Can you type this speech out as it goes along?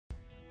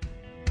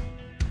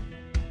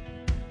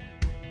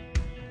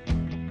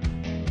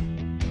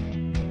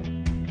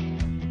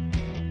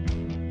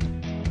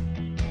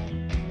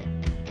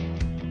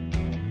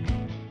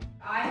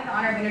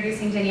honor of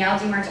introducing Danielle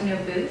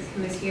DiMartino Booth,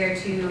 who is here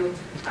to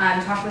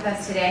talk with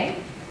us today.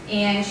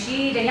 And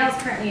Danielle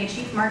is currently a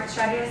chief market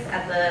strategist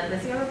at the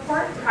Lizio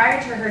Report. Prior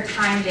to her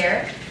time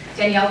there,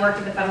 Danielle worked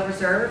at the Federal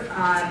Reserve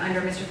under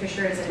Mr.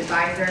 Fisher as an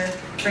advisor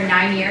for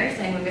 9 years,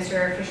 and when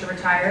Mr. Fisher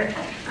retired,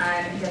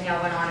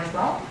 Danielle went on as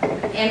well.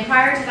 And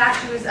prior to that,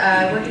 she was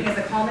working as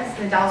a columnist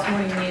in the Dallas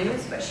Morning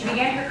News, but she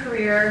began her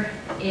career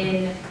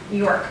in New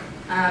York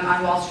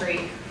on Wall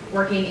Street,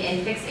 working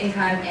in fixed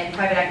income and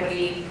private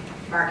equity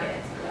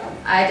markets.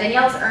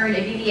 Danielle's earned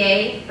a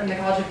BBA from the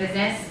College of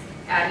Business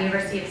at the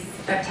University of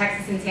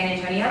Texas in San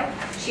Antonio.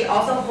 She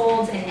also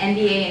holds an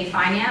MBA in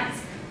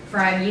finance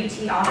from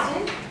UT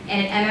Austin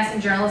and an MS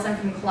in journalism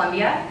from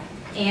Columbia.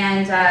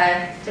 And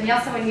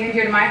Danielle's someone near and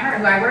dear to my heart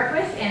who I work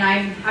with, and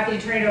I'm happy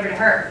to turn it over to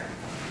her.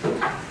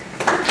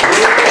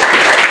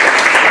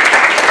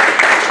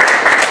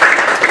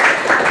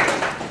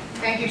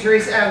 Thank you,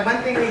 Teresa.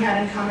 One thing we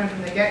had in common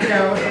from the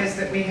get-go is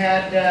that we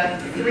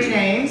had 3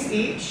 names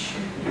each.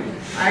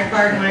 I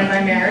acquired mine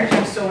by marriage.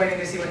 I'm still waiting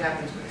to see what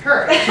happens with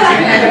her. She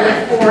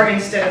ended with 4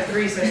 instead of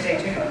 3, so stay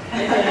tuned.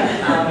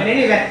 In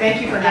any event, thank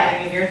you for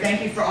having me here.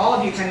 Thank you for all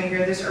of you coming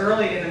here this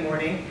early in the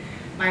morning.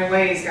 My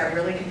ways got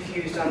really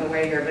confused on the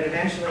way here, but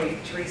eventually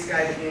Teresa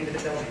guided me into the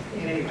building.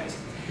 Anyways.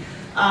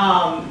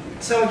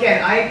 So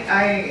again,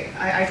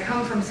 I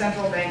come from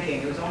central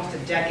banking. It was almost a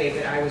decade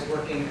that I was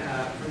working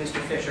for Mr.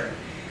 Fisher.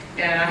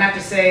 And I have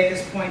to say at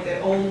this point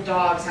that old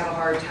dogs have a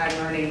hard time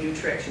learning new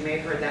tricks. You may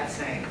have heard that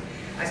saying.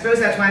 I suppose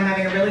that's why I'm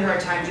having a really hard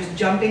time just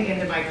jumping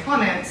into my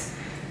comments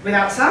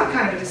without some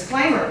kind of a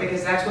disclaimer,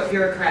 because that's what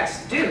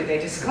bureaucrats do. They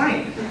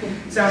disclaim.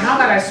 So how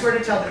about I swear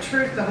to tell the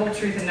truth, the whole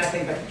truth, and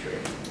nothing but the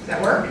truth. Does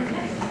that work?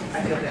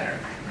 I feel better.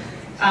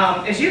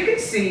 As you can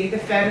see, the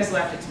Fed has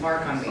left its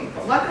mark on me,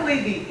 but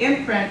luckily the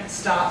imprint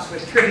stops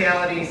with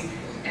trivialities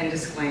and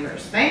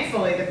disclaimers.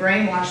 Thankfully, the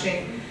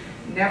brainwashing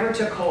never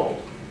took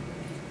hold.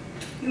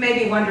 You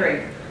may be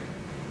wondering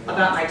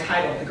about my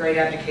title, The Great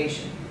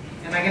Abdication.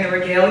 Am I going to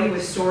regale you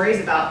with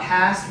stories about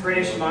past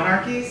British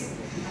monarchies?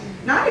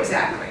 Not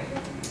exactly.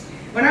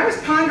 When I was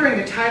pondering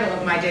the title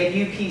of my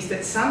debut piece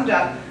that summed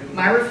up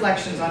my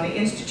reflections on the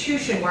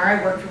institution where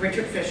I worked for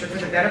Richard Fisher for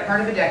the better part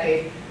of a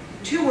decade,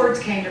 2 words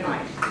came to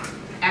mind: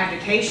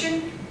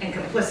 abdication and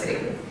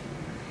complicity.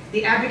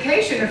 The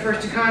abdication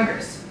refers to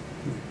Congress.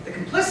 The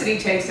complicity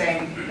takes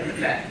aim at the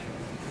Fed.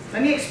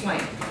 Let me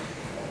explain.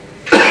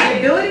 The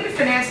ability to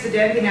finance the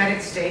debt of the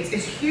United States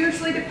is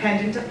hugely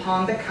dependent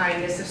upon the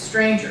kindness of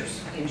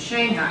strangers in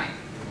Shanghai.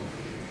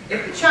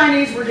 If the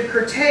Chinese were to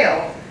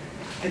curtail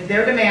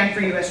their demand for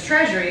U.S.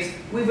 treasuries,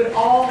 we would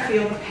all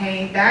feel the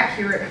pain back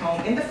here at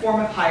home in the form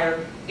of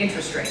higher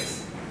interest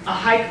rates, a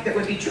hike that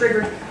would be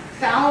triggered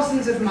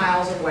thousands of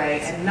miles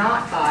away and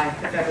not by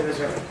the Federal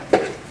Reserve.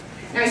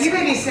 Now, you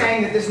may be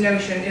saying that this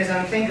notion is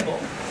unthinkable.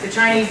 The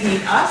Chinese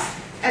need us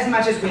as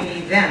much as we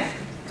need them.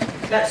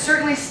 That's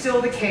certainly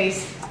still the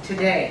case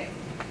today,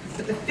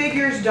 but the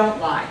figures don't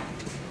lie.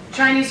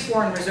 Chinese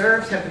foreign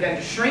reserves have begun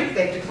to shrink.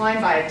 They've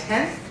declined by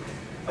 1/10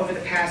 over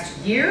the past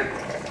year,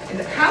 and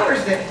the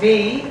powers that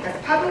be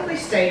have publicly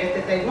stated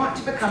that they want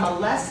to become a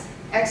less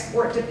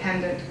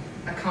export-dependent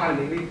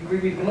economy. We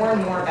read more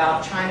and more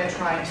about China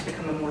trying to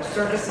become a more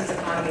services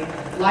economy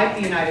like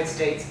the United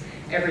States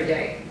every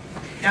day.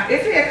 Now,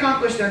 if they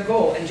accomplish their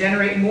goal and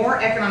generate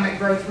more economic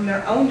growth from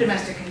their own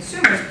domestic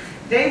consumers,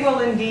 they will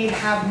indeed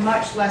have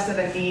much less of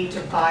a need to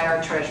buy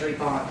our treasury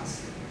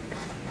bonds.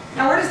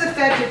 Now, where does the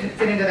Fed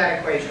fit into that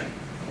equation?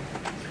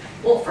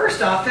 Well,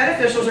 first off, Fed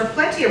officials are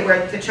plenty aware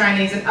that the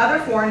Chinese and other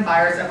foreign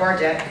buyers of our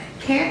debt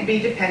can't be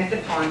depended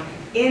upon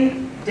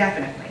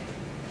indefinitely.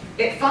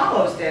 It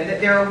follows, then, that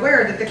they're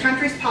aware that the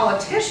country's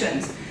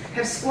politicians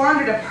have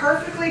squandered a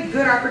perfectly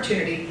good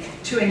opportunity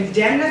to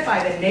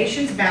indemnify the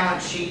nation's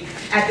balance sheet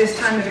at this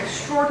time of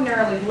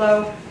extraordinarily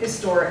low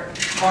historic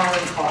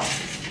borrowing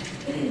costs.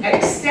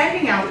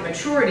 Extending out the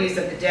maturities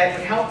of the debt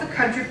would help the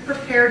country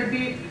prepare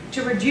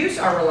to reduce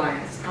our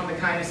reliance on the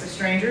kindness of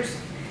strangers.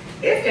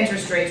 If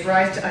interest rates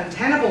rise to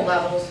untenable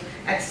levels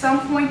at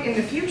some point in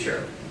the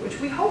future, which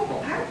we hope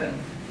will happen,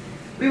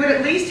 we would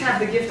at least have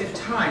the gift of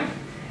time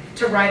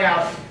to ride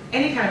out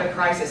any kind of a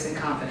crisis in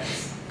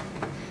confidence.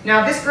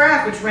 Now, this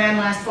graph, which ran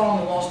last fall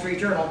in the Wall Street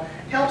Journal,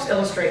 helps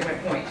illustrate my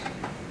point.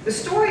 The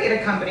story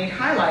it accompanied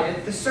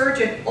highlighted the surge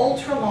in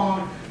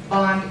ultra-long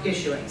bond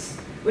issuance,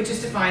 which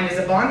is defined as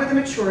a bond with a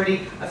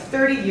maturity of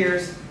 30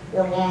 years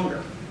or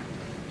longer.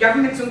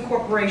 Governments and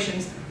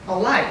corporations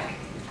alike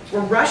were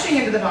rushing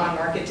into the bond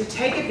market to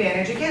take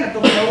advantage, again, of the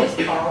lowest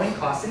borrowing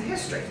costs in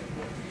history.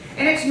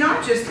 And it's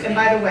not just, and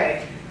by the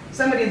way,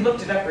 somebody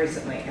looked it up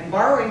recently, and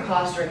borrowing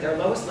costs are at their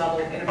lowest level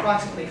in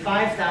approximately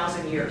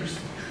 5,000 years.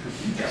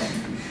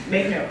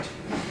 Make note.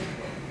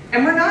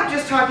 And we're not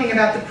just talking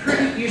about the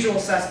prudent usual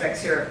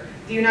suspects here,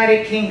 the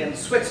United Kingdom,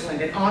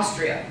 Switzerland, and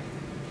Austria.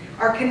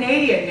 Our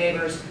Canadian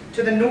neighbors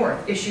to the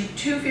north issued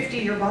 2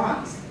 50-year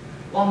bonds,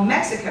 while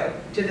Mexico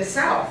to the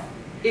south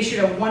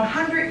issued a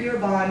 100-year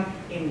bond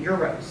in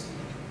euros.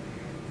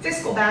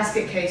 Fiscal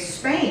basket case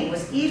Spain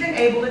was even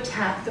able to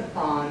tap the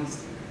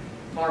bonds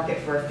market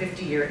for a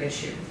 50-year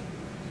issue.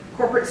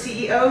 Corporate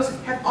CEOs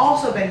have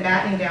also been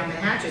battening down the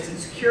hatches and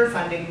secure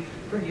funding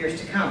for years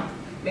to come.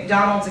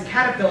 McDonald's and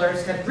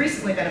Caterpillars have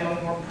recently been among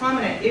the more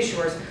prominent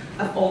issuers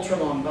of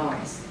ultra-long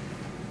bonds.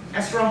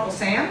 As for Uncle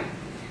Sam,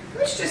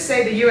 let's just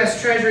say the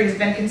U.S. Treasury has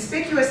been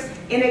conspicuous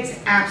in its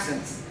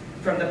absence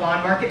from the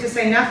bond market, to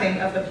say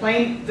nothing of the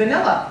plain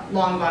vanilla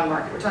long bond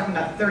market. We're talking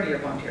about the 30-year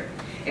bond here.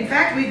 In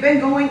fact, we've been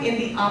going in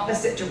the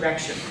opposite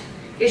direction,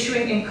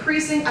 issuing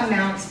increasing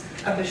amounts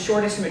of the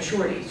shortest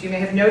maturities. You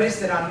may have noticed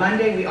that on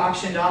Monday we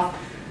auctioned off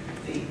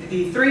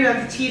the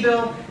 3-month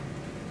T-bill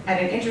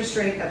at an interest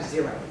rate of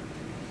 0.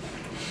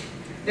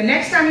 The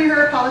next time you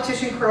hear a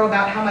politician crow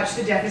about how much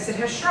the deficit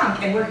has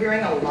shrunk, and we're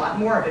hearing a lot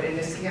more of it in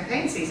this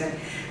campaign season,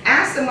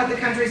 ask them what the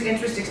country's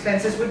interest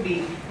expenses would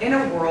be in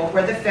a world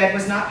where the Fed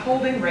was not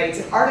holding rates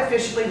at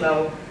artificially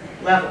low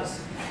levels.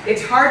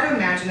 It's hard to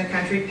imagine the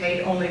country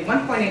paid only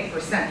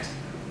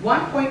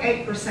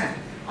 1.8%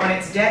 on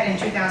its debt in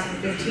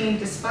 2015,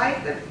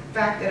 despite the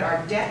fact that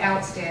our debt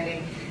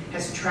outstanding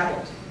has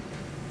trebled.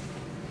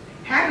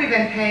 Had we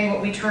been paying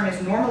what we term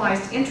as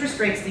normalized interest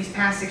rates these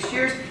past 6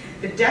 years,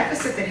 the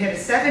deficit that hit a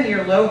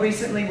 7-year low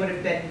recently would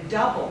have been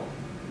double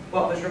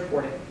what was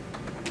reported.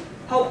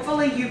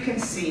 Hopefully you can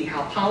see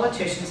how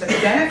politicians have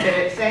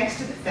benefited thanks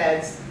to the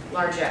Fed's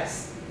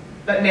largesse.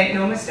 But make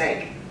no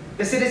mistake,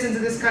 the citizens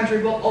of this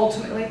country will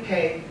ultimately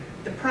pay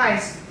the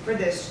price for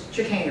this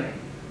chicanery.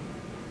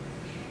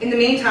 In the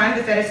meantime,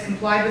 the Fed has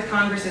complied with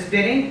Congress's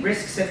bidding.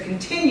 Risks have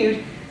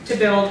continued to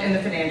build in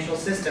the financial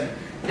system.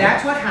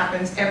 That's what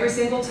happens every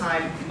single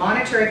time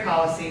monetary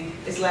policy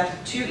is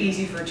left too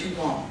easy for too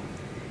long.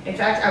 In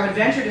fact, I would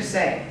venture to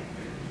say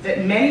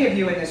that many of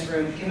you in this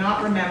room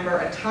cannot remember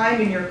a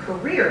time in your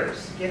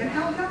careers, given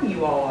how young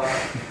you all are,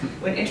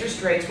 when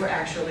interest rates were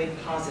actually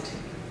positive.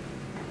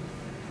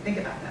 Think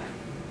about that.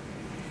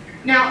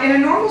 Now, in a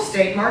normal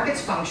state,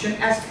 markets function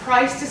as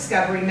price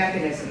discovery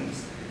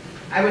mechanisms.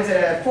 I was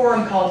at a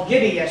forum called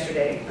Gibby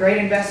yesterday, Great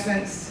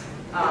Investments.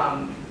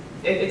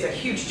 It's a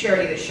huge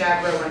charity that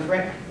Shagro runs.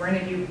 Were any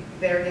of you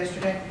there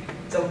yesterday?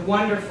 It's a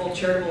wonderful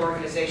charitable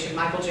organization.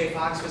 Michael J.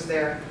 Fox was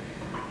there.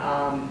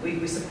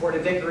 We support a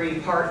Vickery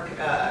Park.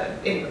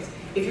 Anyways,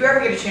 if you ever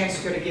get a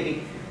chance to go to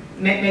Gibby,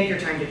 make your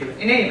time to do it.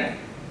 In any event,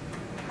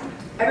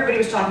 everybody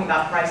was talking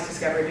about price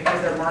discovery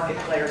because they're market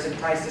players, and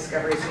price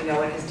discovery, as we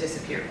know it, has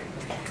disappeared.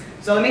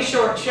 So let me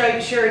share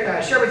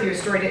with you a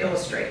story to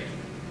illustrate.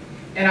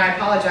 And I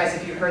apologize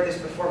if you've heard this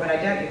before, but I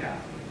doubt you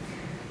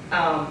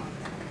have.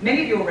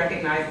 Many of you will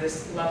recognize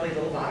this lovely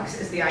little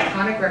box as the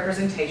iconic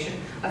representation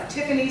of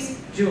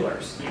Tiffany's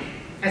Jewelers.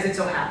 As it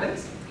so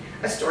happens,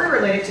 a story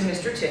related to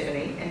Mr.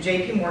 Tiffany and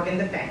J.P. Morgan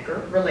the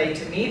banker, relayed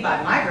to me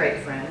by my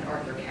great friend,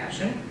 Arthur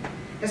Cashin,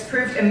 has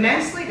proved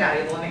immensely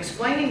valuable in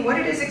explaining what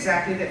it is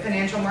exactly that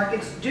financial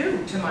markets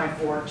do to my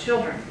 4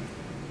 children.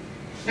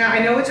 Now,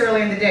 I know it's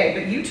early in the day,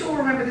 but you two will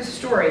remember this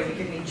story if you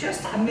give me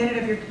just a minute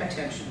of your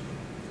attention.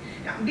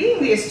 Now,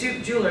 being the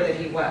astute jeweler that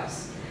he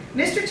was,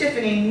 Mr.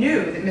 Tiffany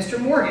knew that Mr.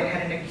 Morgan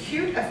had an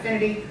acute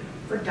affinity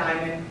for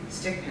diamond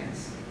stick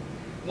pins.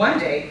 One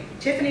day,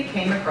 Tiffany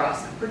came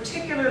across a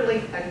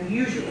particularly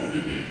unusual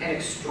and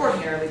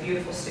extraordinarily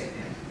beautiful stick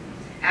pin.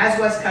 As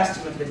was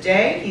custom of the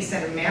day, he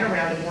sent a man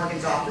around to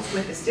Morgan's office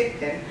with the stick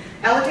pin,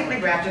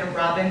 elegantly wrapped in a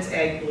robin's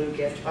egg blue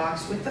gift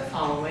box with the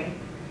following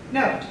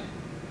note.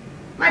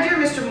 My dear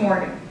Mr.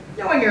 Morgan,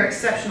 knowing your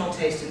exceptional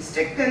taste in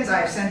stick pins,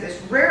 I have sent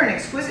this rare and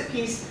exquisite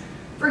piece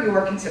for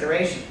your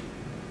consideration.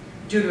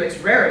 Due to its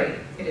rarity,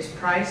 it is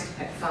priced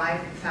at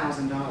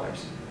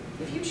 $5,000.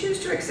 If you choose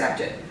to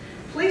accept it,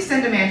 please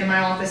send a man to my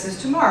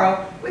offices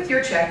tomorrow with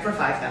your check for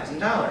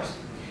 $5,000.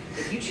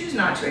 If you choose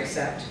not to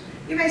accept,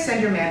 you may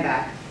send your man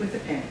back with the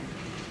pin.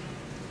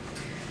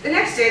 The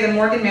next day, the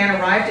Morgan man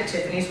arrived at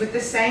Tiffany's with the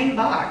same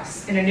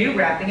box in a new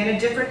wrapping and a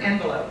different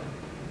envelope.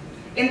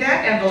 In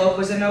that envelope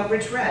was a note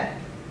which read,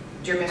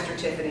 Dear Mr.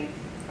 Tiffany,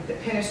 the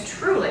pin is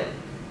truly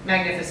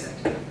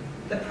magnificent.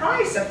 The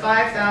price of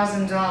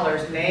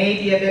 $5,000 may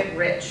be a bit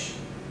rich.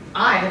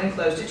 I have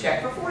enclosed a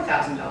check for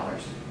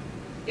 $4,000.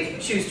 If you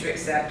choose to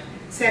accept,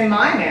 send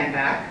my man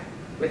back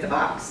with the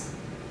box.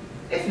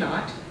 If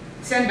not,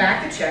 send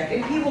back the check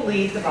and he will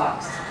leave the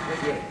box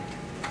with you.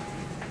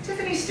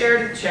 Tiffany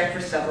stared at the check for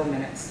several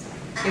minutes.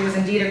 It was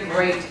indeed a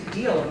great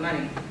deal of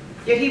money,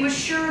 yet he was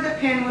sure the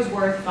pin was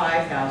worth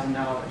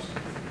 $5,000.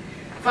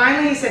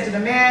 Finally, he said to the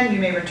man, you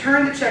may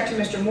return the check to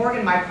Mr.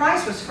 Morgan, my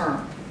price was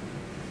firm.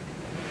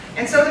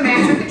 And so the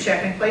man took the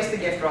check and placed the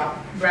gift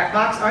wrap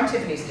box on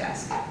Tiffany's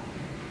desk.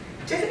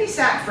 Tiffany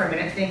sat for a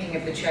minute thinking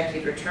of the check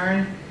he'd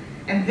returned,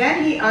 and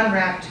then he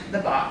unwrapped the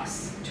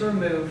box to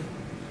remove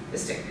the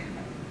stick pin.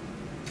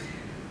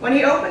 When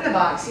he opened the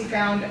box, he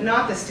found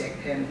not the stick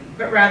pin,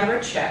 but rather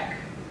a check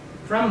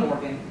from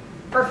Morgan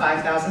for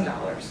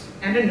 $5,000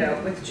 and a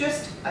note with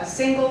just a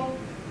single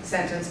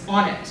sentence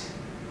on it.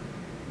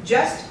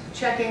 Just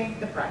checking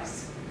the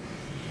price.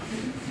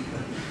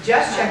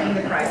 Just checking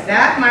the price.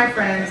 That, my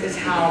friends, is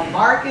how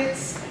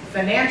markets,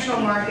 financial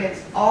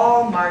markets,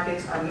 all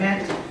markets are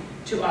meant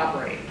to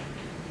operate.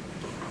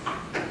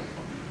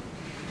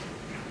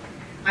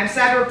 I'm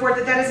sad to report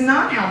that that is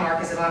not how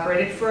markets have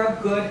operated for a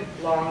good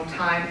long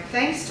time,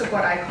 thanks to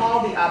what I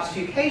call the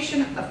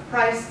obfuscation of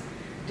price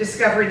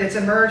discovery that's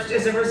emerged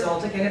as a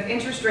result, again, of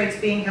interest rates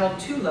being held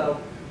too low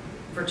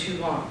for too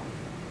long.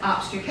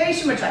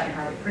 Obfuscation, which I can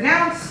hardly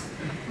pronounce,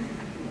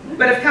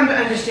 but have come to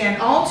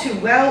understand all too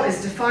well,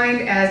 is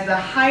defined as the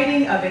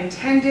hiding of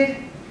intended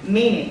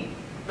meaning.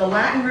 The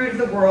Latin root of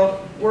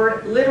the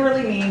word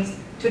literally means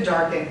to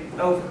darken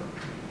over.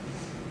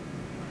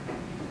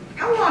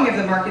 How long have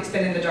the markets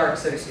been in the dark,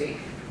 so to speak?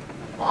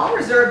 Well, I'll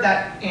reserve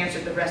that answer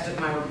to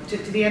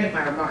the end of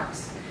my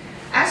remarks.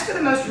 As for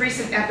the most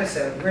recent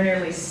episode, we're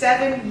nearly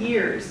 7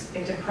 years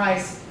into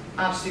price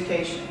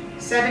obfuscation.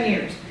 7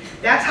 years.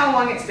 That's how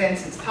long it's been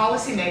since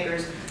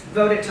policymakers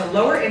voted to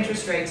lower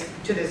interest rates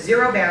to the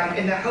zero bound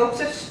in the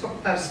hopes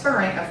of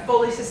spurring a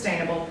fully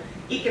sustainable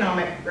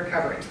economic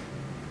recovery.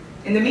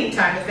 In the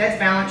meantime, the Fed's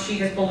balance sheet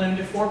has ballooned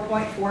to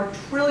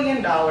 $4.4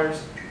 trillion.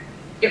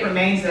 It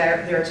remains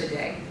there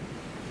today.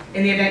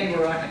 In the event you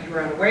were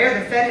unaware,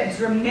 the Fed has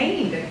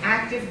remained an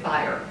active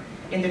buyer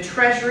in the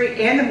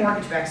Treasury and the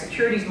mortgage-backed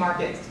securities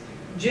markets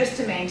just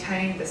to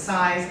maintain the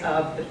size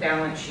of the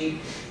balance sheet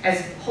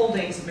as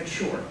holdings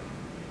mature.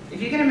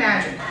 If you can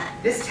imagine,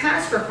 this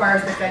task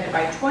requires the Fed to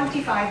buy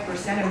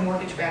 25% of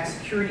mortgage-backed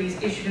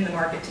securities issued in the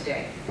market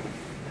today.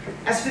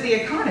 As for the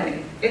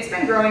economy, it's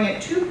been growing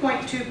at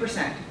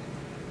 2.2%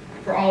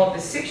 for all of the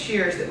 6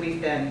 years that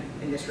we've been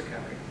in this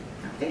recovery.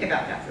 Now think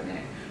about that for a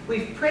minute.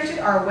 We've printed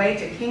our way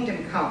to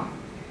kingdom come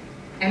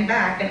and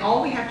back, and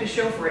all we have to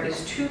show for it is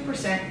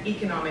 2%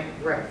 economic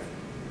growth.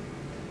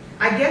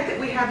 I get that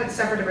we haven't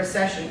suffered a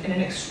recession in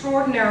an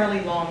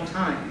extraordinarily long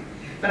time,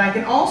 but I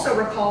can also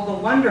recall the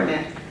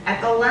wonderment at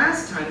the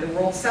last time the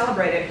world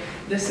celebrated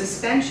the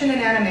suspension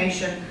and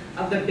animation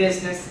of the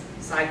business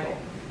cycle.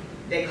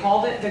 They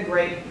called it the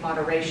Great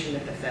Moderation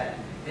at the Fed,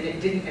 and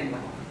it didn't end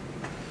well.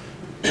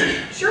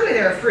 Surely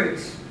there are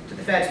fruits to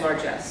the Fed's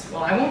largesse.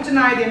 Well, I won't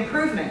deny the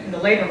improvement in the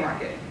labor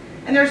market,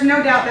 and there's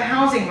no doubt the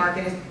housing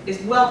market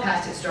is well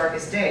past its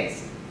darkest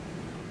days.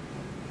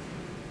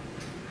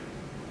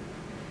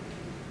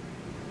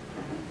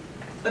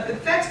 But the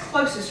Fed's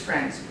closest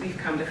friends, we've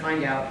come to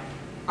find out,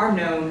 are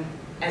known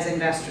as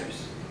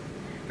investors.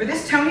 For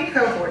this Tony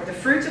cohort, the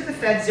fruits of the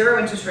Fed's zero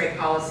interest rate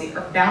policy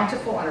are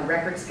bountiful on a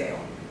record scale.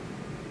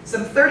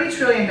 Some $30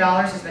 trillion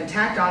has been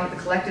tacked on to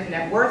the collective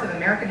net worth of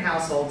American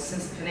households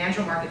since the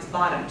financial markets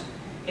bottomed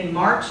in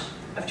March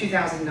of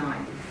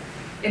 2009.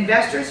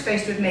 Investors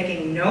faced with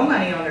making no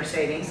money on their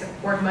savings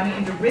have poured money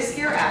into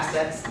riskier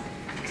assets,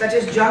 such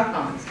as junk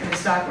bonds in the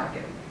stock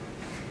market.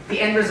 The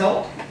end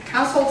result?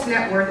 Households'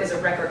 net worth is a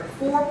record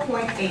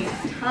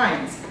 4.8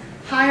 times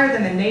higher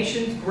than the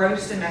nation's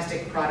gross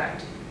domestic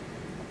product.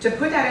 To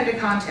put that into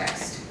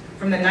context,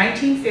 from the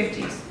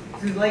 1950s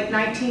through the late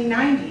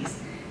 1990s,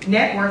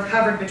 net worth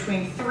hovered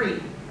between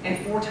 3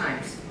 and 4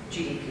 times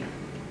GDP.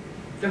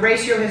 The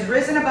ratio has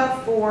risen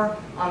above 4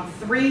 on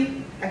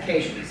 3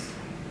 occasions,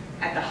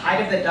 at the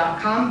height of the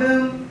dot-com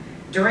boom,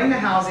 during the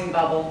housing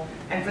bubble,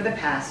 and for the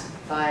past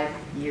 5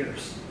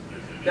 years.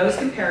 Those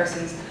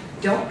comparisons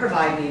don't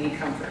provide me any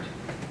comfort.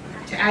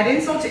 To add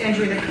insult to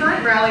injury, the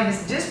current rally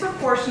has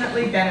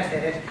disproportionately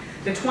benefited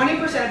the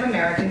 20% of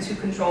Americans who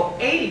control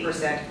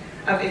 80%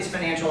 of its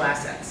financial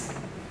assets.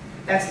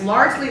 That's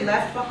largely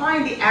left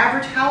behind the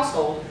average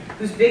household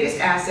whose biggest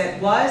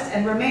asset was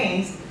and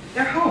remains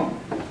their home.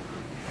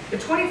 The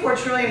 $24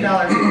 trillion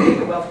in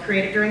paper wealth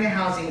created during the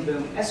housing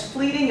boom, as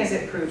fleeting as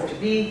it proved to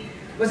be,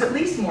 was at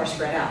least more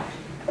spread out.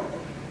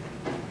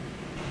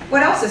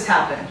 What else has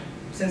happened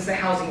since the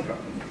housing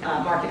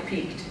market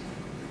peaked?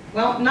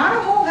 Well, not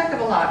a whole heck of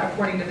a lot,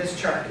 according to this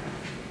chart.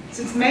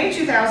 Since May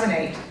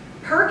 2008,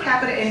 per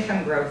capita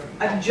income growth,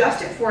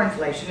 adjusted for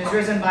inflation, has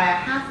risen by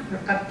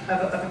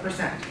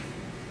 0.5%.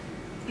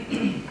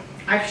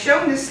 I've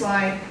shown this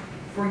slide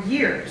for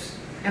years,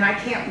 and I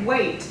can't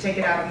wait to take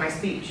it out of my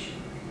speech,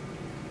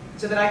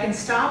 so that I can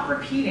stop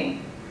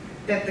repeating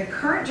that the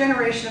current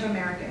generation of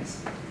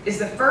Americans is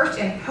the first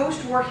in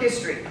post-war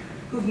history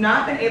who've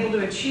not been able to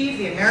achieve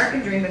the American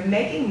dream of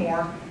making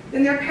more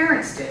than their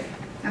parents did.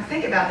 Now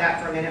think about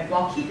that for a minute,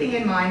 while keeping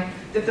in mind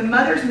that the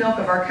mother's milk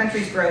of our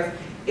country's growth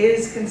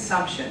is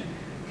consumption.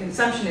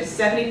 Consumption is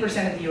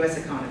 70% of the U.S.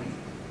 economy.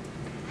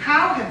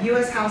 How have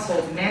U.S.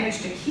 households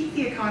managed to keep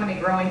the economy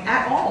growing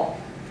at all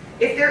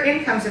if their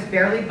incomes have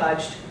barely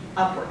budged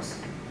upwards?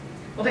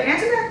 Well, to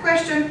answer that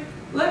question,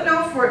 look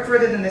no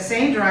further than the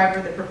same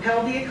driver that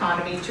propelled the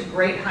economy to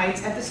great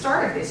heights at the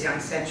start of this young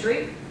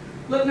century.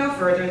 Look no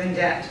further than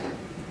debt.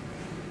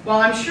 While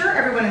I'm sure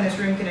everyone in this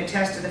room can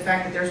attest to the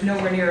fact that there's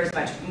nowhere near as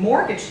much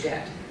mortgage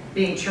debt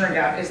being churned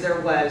out as there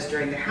was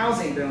during the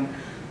housing boom,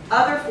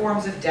 other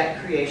forms of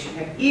debt creation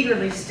have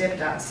eagerly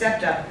stepped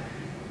up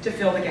to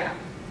fill the gap.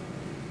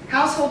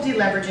 Household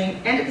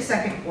deleveraging ended the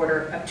second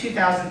quarter of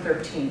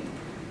 2013,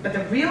 but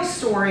the real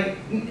story,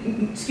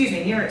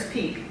 near its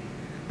peak.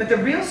 But the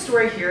real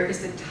story here is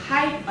the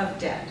type of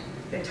debt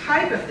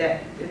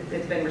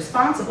that's been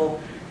responsible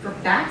for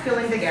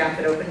backfilling the gap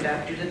that opened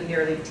up due to the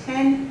nearly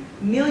 10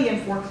 million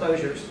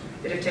foreclosures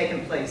that have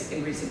taken place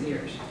in recent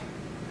years.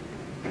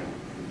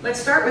 Let's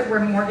start with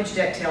where mortgage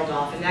debt tailed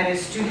off, and that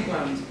is student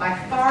loans, by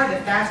far the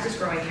fastest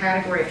growing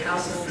category of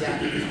household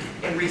debt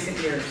in recent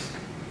years.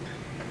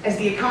 As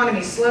the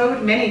economy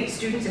slowed, many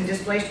students and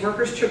displaced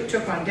workers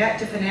took on debt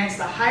to finance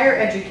the higher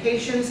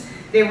educations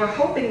they were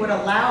hoping would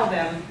allow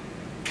them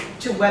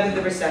to weather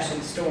the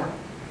recession storm.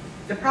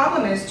 The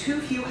problem is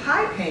too few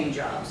high-paying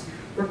jobs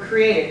were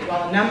created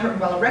while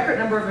a record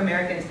number of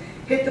Americans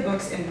hit the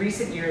books in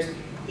recent years,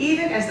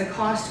 even as the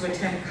cost to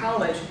attend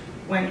college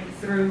went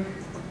through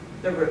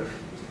the roof.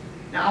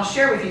 Now, I'll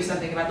share with you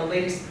something about the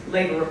latest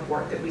labor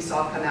report that we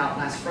saw come out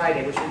last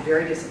Friday, which was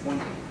very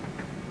disappointing.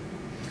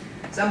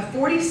 Some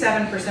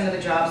 47% of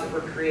the jobs that were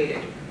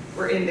created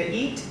were in the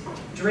eat,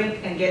 drink,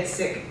 and get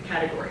sick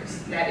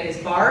categories. That is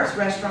bars,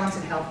 restaurants,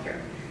 and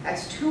healthcare.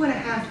 That's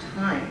 2.5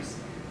 times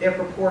their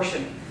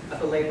proportion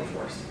of the labor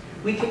force.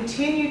 We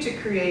continue to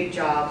create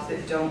jobs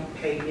that don't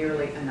pay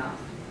nearly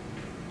enough.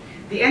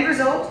 The end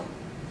result,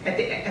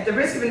 at the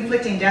risk of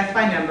inflicting death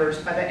by numbers,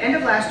 by the end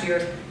of last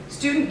year,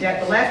 student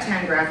debt, the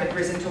left-hand graph, had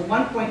risen to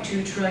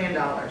 $1.2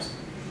 trillion.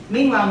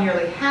 Meanwhile,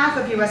 nearly half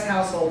of U.S.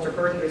 households are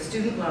burdened with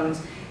student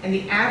loans, and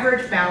the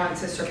average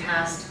balance has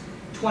surpassed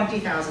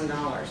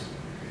 $20,000.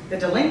 The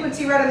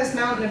delinquency rate on this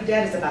mountain of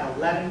debt is about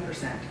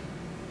 11%.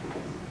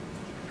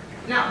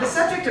 Now, the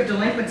subject of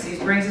delinquencies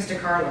brings us to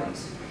car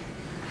loans.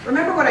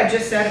 Remember what I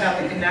just said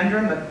about the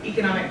conundrum of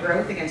economic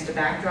growth against a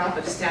backdrop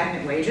of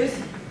stagnant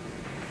wages?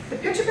 The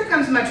picture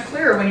becomes much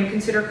clearer when you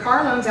consider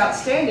car loans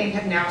outstanding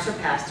have now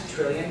surpassed $1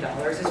 trillion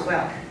as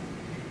well.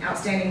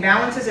 Outstanding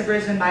balances have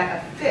risen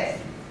by 1/5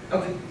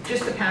 over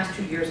just the past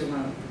 2 years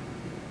alone.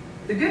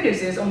 The good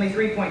news is only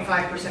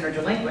 3.5% are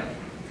delinquent.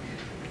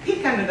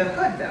 Peek under the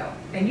hood, though,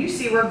 and you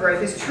see where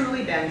growth has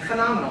truly been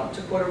phenomenal,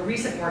 to quote a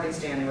recent Morgan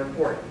Stanley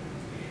report.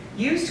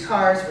 Used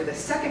cars were the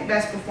second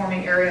best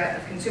performing area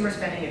of consumer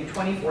spending in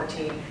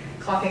 2014,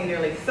 clocking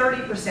nearly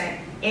 30%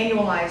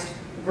 annualized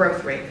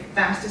growth rate, the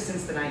fastest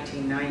since the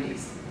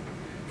 1990s.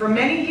 For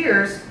many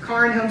years,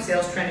 car and home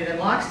sales trended in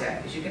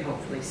lockstep, as you can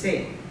hopefully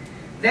see.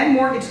 Then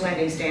mortgage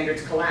lending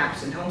standards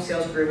collapsed and home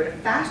sales grew at a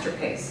faster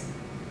pace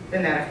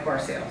than that of car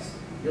sales.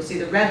 You'll see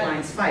the red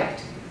line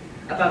spiked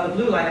above the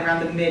blue line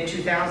around the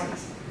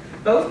mid-2000s.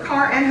 Both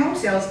car and home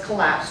sales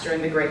collapsed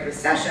during the Great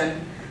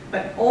Recession,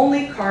 but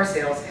only car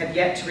sales have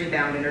yet to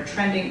rebound and are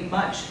trending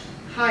much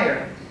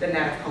higher than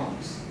that of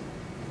homes.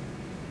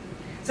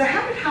 So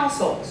how did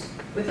households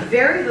with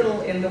very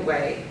little in the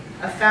way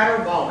of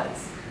fatter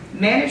wallets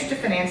manage to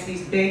finance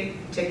these big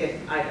ticket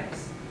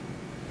items?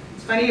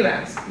 It's funny you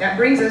ask. That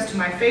brings us to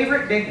my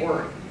favorite big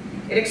word.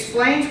 It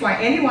explains why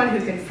anyone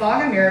who can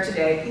fog a mirror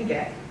today can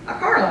get a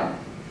car loan.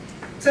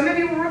 Some of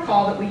you will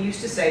recall that we used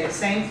to say the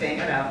same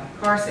thing about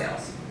car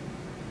sales.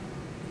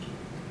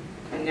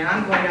 And now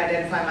I'm going to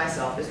identify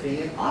myself as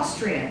being an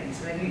Austrian. And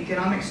some of you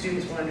economics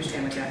students will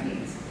understand what that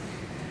means.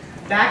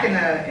 Back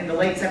in the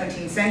late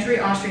 17th century,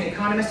 Austrian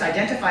economists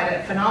identified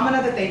a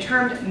phenomena that they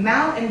termed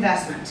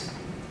malinvestment.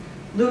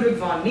 Ludwig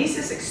von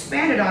Mises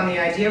expanded on the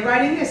idea,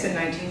 writing this in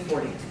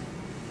 1940.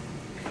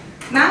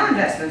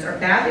 Malinvestments are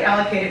badly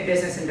allocated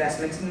business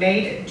investments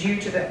made due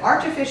to the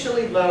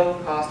artificially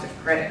low cost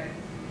of credit.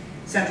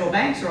 Central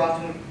banks are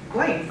often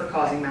blamed for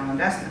causing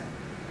malinvestment.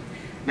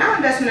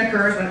 Malinvestment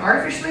occurs when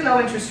artificially low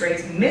interest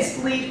rates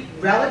mislead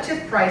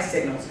relative price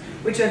signals,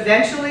 which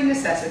eventually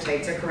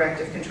necessitates a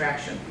corrective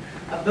contraction.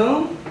 A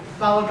boom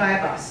followed by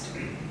a bust.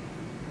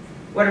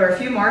 What are a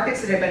few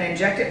markets that have been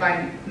injected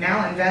by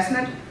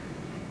malinvestment?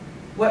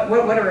 What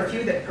are a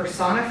few that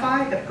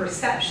personify the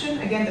perception,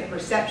 again, the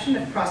perception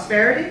of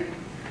prosperity?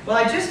 Well,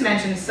 I just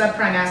mentioned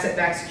subprime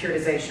asset-backed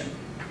securitization.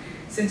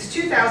 Since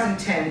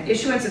 2010,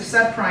 issuance of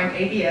subprime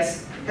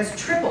ABS has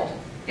tripled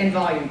in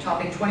volume,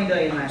 topping $20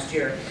 billion last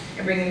year,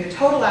 and bringing the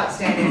total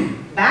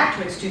outstanding back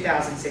to its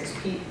 2006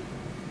 peak.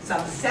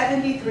 Some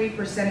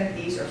 73% of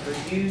these are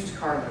for used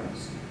car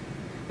loans.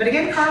 But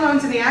again, car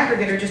loans in the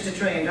aggregate are just $1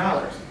 trillion.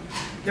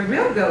 The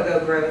real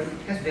go-go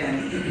growth has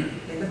been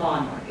in the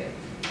bond market.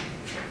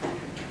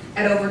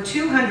 At over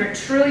 $200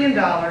 trillion,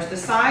 the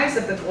size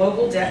of the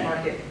global debt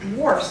market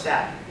dwarfs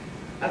that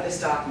of the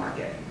stock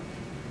market.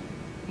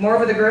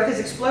 Moreover, the growth has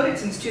exploded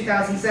since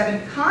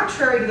 2007,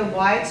 contrary to the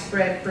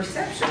widespread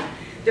perception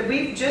that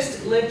we've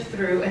just lived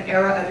through an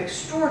era of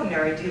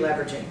extraordinary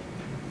deleveraging.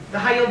 The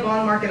high-yield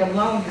bond market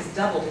alone has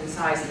doubled in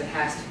size in the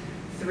past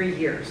 3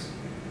 years.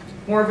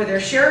 Moreover, their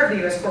share of the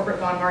U.S. corporate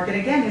bond market,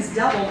 again, has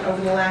doubled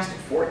over the last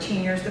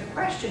 14 years. The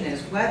question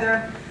is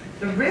whether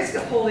the risk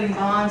of holding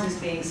bonds is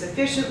being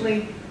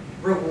sufficiently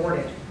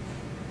rewarded.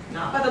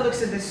 Not by the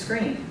looks of this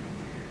screen.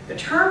 The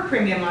term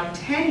premium on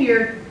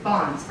 10-year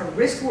bonds, a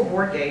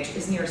risk-reward gauge,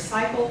 is near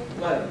cycle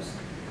lows.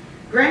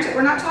 Granted,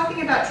 we're not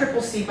talking about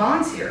CCC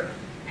bonds here,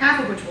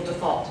 half of which will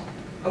default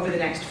over the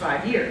next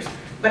 5 years.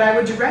 But I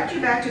would direct you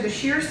back to the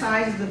sheer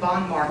size of the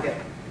bond market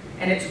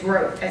and its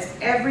growth, as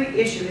every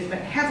issue has been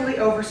heavily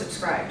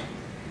oversubscribed.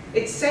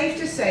 It's safe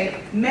to say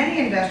many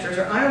investors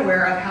are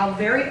unaware of how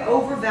very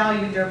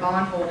overvalued their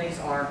bond holdings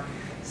are.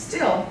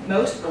 Still,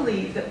 most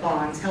believe that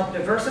bonds help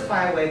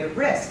diversify away the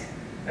risk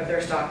of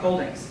their stock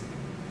holdings.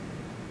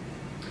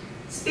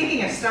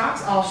 Speaking of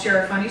stocks, I'll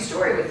share a funny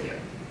story with you.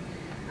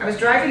 I was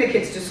driving the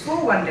kids to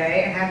school one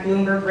day and had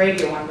Bloomberg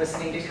radio on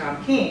listening to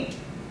Tom Keene.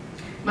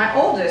 My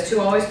oldest, who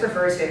always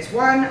prefers Hits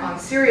 1 on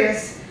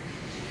Sirius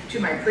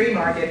to my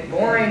pre-market,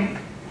 boring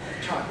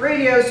talk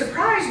radio,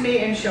 surprised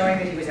me in showing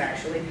that he was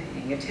actually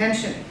paying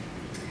attention.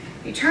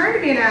 He turned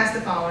to me and asked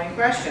the following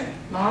question: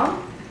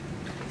 Mom,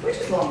 which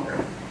is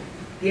longer,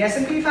 the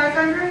S&P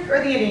 500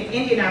 or the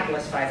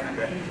Indianapolis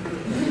 500?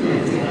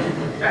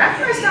 So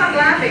after I stopped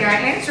laughing, I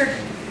answered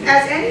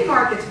as any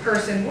markets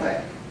person would.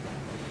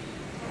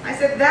 I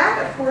said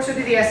that, of course, would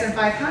be the S&P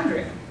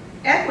 500.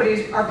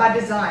 Equities are by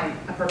design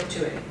a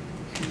perpetuity.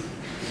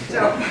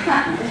 So,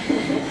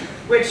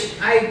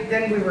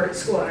 then we were at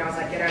school and I was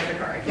like, get out of the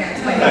car, I can't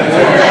explain it.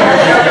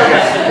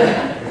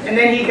 And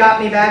then he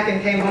got me back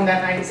and came home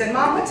that night and said,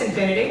 Mom, what's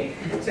infinity?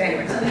 So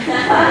anyways,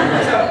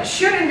 so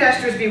should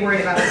investors be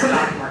worried about the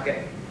stock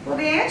market? Well,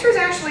 the answer is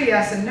actually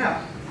yes and no.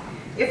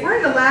 If we're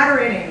in the latter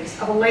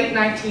innings of a late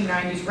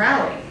 1990s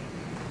rally,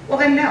 well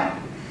then no.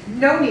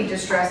 No need to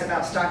stress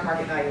about stock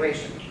market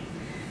valuation.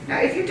 Now,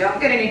 if you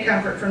don't get any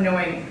comfort from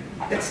knowing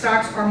that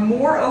stocks are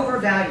more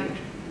overvalued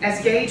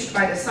as gauged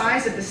by the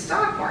size of the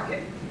stock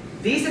market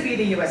vis-a-vis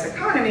the U.S.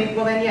 economy,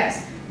 well then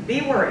yes,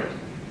 be worried.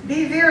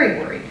 Be very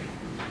worried.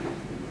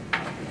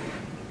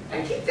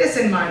 And keep this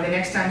in mind the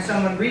next time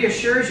someone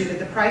reassures you that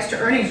the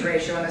price-to-earnings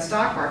ratio in the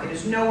stock market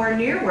is nowhere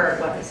near where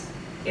it was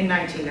in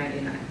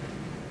 1999.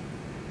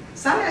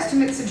 Some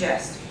estimates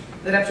suggest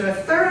that up to a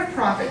third of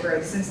profit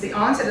growth since the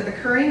onset of the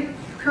current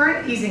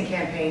easing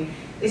campaign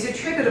is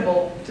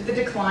attributable to the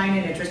decline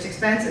in interest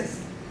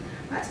expenses.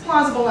 That's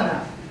plausible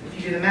enough if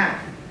you do the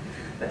math.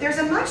 But there's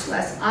a much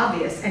less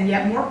obvious and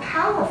yet more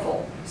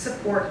powerful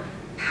support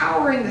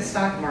powering the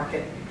stock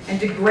market and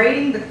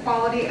degrading the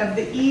quality of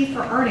the E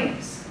for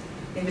earnings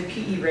in the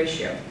PE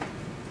ratio.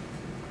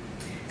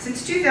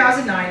 Since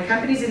 2009,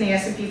 companies in the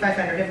S&P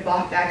 500 have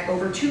bought back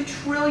over $2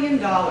 trillion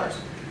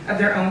of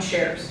their own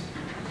shares.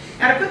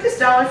 Now, to put this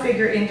dollar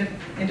figure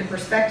into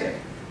perspective,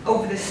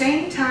 over the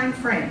same time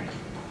frame,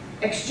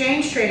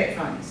 exchange-traded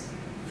funds,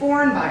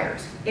 foreign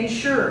buyers,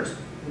 insurers,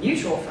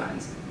 mutual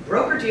funds,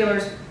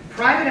 broker-dealers,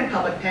 private and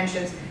public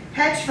pensions,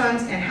 hedge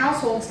funds, and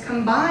households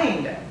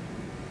combined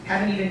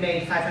haven't even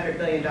made $500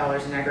 billion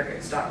in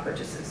aggregate stock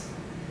purchases.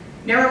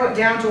 Narrow it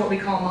down to what we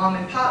call mom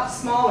and pop,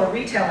 small or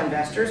retail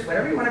investors,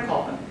 whatever you want to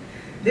call them.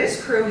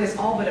 This crew has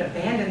all but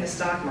abandoned the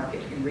stock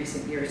market in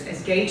recent years,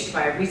 as gauged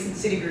by a recent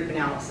Citigroup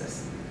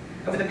analysis.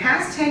 Over the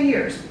past 10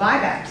 years,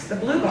 buybacks, the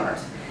blue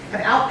bars,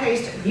 have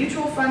outpaced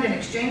mutual fund and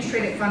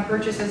exchange-traded fund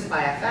purchases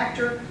by a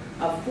factor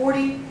of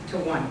 40 to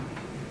 1.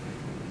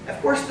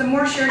 Of course, the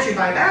more shares you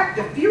buy back,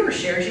 the fewer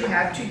shares you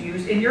have to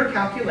use in your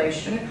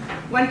calculation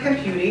when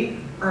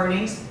computing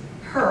earnings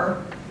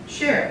per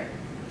share.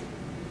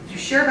 Do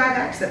share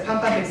buybacks that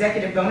pump up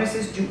executive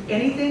bonuses do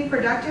anything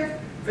productive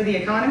for the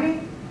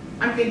economy?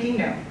 I'm thinking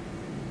no.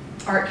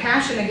 Art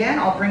Cashin, again,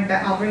 I'll bring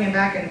him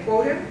back and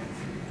quote him.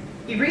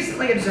 He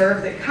recently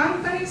observed that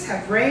companies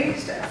have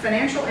raised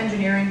financial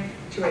engineering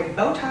to a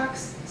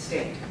Botox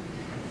state.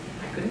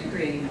 I couldn't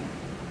agree anymore.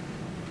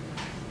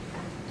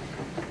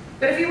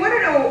 But if you want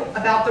to know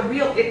about the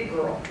real it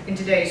girl in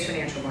today's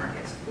financial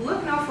markets,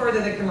 look no further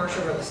than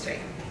commercial real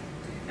estate.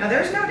 Now,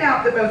 there's no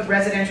doubt that both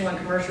residential and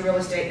commercial real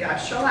estate got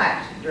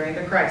shellacked during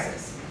the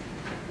crisis.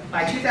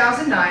 By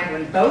 2009,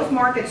 when both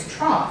markets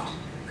troughed,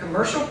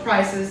 commercial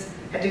prices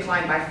had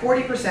declined by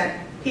 40%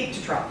 peak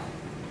to trough,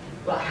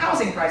 while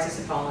housing prices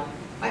had fallen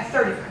by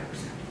 35%.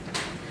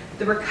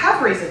 The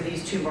recoveries of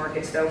these two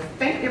markets, though,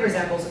 faintly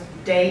resembles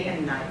day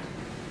and night.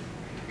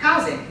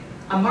 Housing,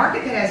 a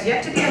market that has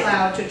yet to be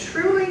allowed to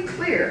truly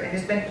clear and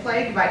has been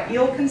plagued by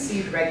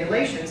ill-conceived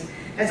regulations,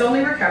 has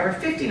only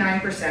recovered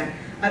 59%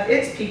 of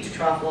its peak to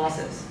trough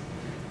losses.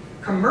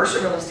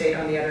 Commercial real estate,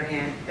 on the other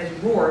hand, has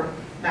roared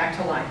back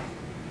to life.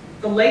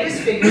 The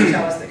latest figures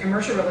tell us that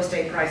commercial real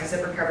estate prices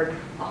have recovered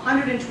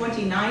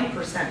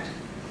 129%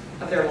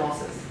 of their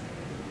losses.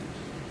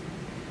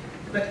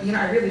 But, you know,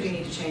 I really do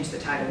need to change the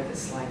title of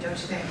this slide, don't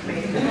you think?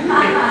 Maybe.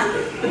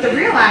 But the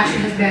real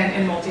action has been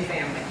in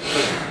multifamily.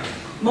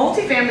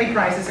 Multifamily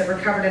prices have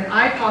recovered an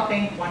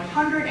eye-popping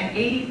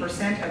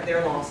 180% of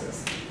their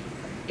losses.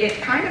 It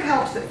kind of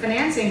helps that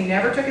financing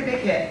never took a big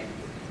hit,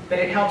 but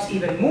it helps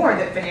even more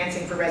that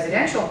financing for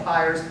residential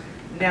buyers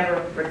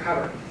never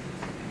recovered.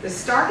 The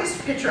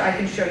starkest picture I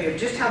can show you of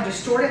just how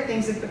distorted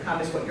things have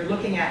become is what you're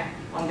looking at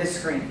on this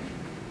screen.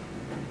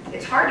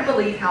 It's hard to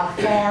believe how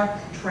far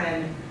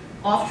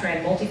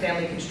off-trend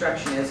multifamily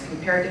construction is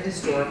compared to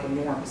historical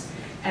norms.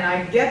 And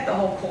I get the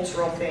whole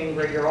cultural thing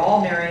where you're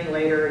all marrying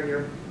later and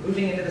you're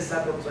moving into the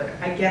suburbs later.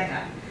 I get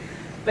that.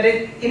 But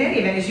in any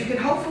event, as you can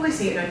hopefully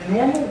see, in a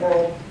normal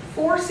world,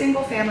 4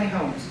 single-family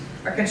homes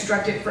are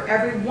constructed for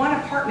every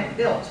 1 apartment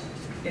built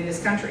in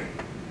this country.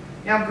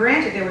 Now,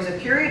 granted, there was a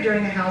period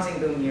during the housing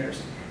boom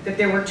years that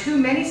there were too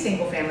many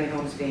single-family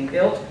homes being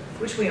built,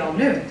 which we all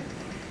knew.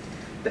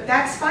 But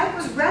that spike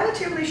was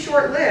relatively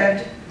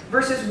short-lived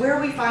versus where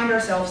we find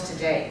ourselves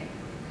today.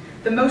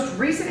 The most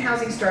recent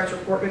housing starts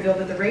report revealed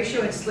that the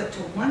ratio had slipped to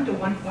 1 to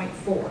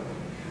 1.4,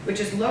 which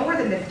is lower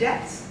than the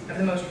depths of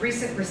the most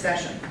recent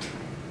recession.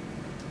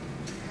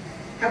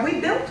 Have we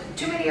built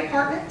too many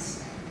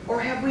apartments,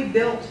 or have we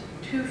built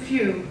too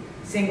few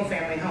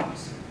single-family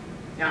homes?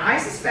 Now, I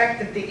suspect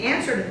that the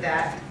answer to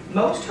that,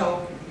 most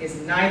hope, is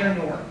neither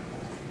nor.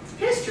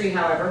 History,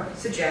 however,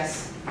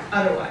 suggests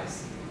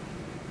otherwise.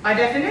 By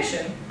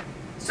definition,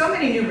 so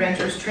many new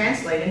renters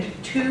translate into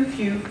too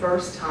few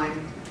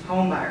first-time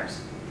homebuyers.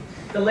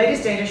 The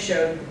latest data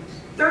showed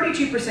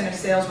 32% of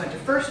sales went to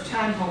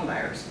first-time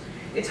homebuyers.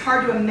 It's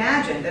hard to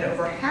imagine that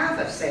over half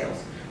of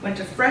sales went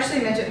to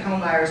freshly minted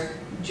homebuyers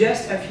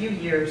just a few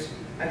years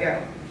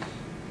ago.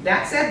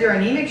 That said, their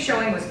anemic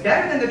showing was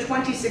better than the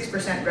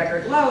 26%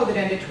 record low that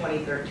ended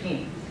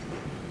 2013.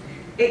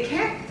 It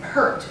can't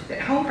hurt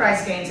that home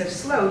price gains have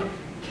slowed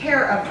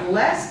care of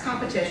less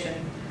competition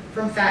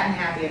from fat and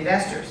happy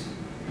investors.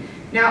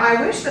 Now,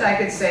 I wish that I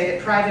could say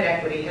that private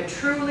equity had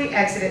truly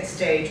exited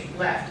stage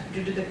left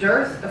due to the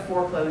dearth of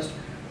foreclosed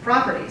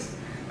properties.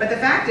 But the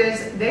fact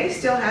is, they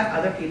still have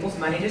other people's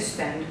money to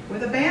spend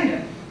with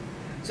abandon.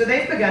 So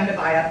they've begun to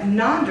buy up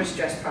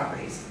non-distressed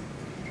properties.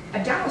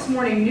 A Dallas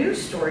Morning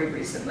News story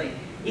recently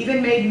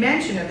even made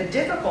mention of the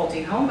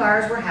difficulty home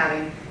buyers were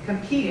having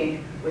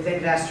competing with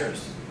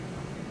investors.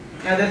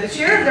 Now, though the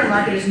share of their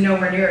market is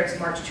nowhere near its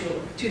March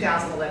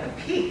 2011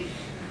 peak,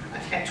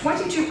 at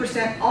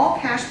 22%, all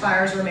cash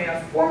buyers remain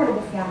a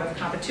formidable form of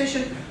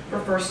competition for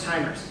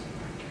first-timers.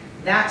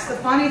 That's the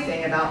funny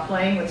thing about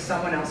playing with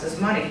someone else's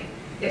money.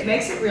 It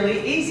makes it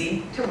really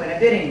easy to win a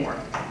bidding war.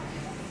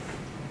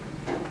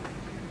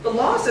 The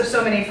loss of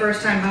so many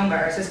first-time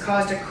homebuyers has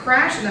caused a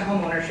crash in the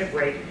homeownership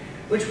rate,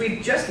 which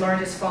we've just learned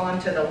has fallen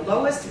to the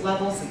lowest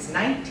level since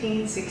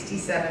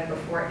 1967,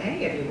 before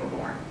any of you were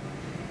born.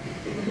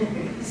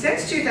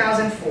 Since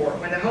 2004,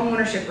 when the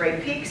homeownership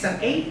rate peaked, some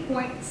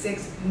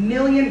 8.6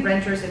 million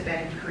renters have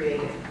been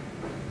created,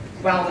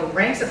 while the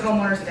ranks of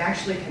homeowners have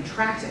actually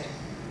contracted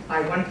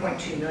by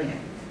 1.2 million.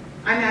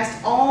 I'm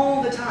asked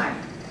all the time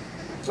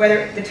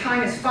whether the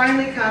time has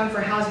finally come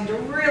for housing to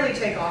really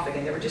take off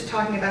again. They were just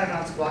talking about it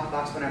on Squawk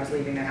Box when I was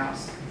leaving the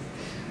house.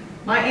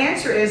 My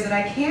answer is that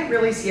I can't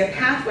really see a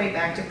pathway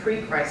back to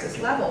pre-crisis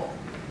level.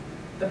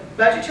 The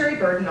budgetary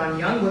burden on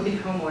young would-be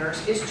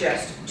homeowners is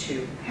just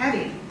too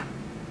heavy.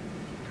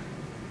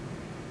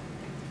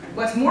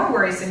 What's more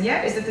worrisome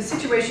yet is that the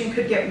situation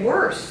could get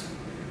worse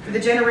for the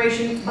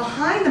generation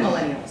behind the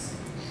millennials.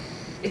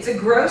 It's a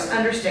gross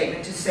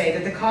understatement to say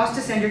that the cost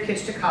to send your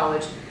kids to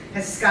college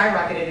has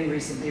skyrocketed in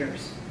recent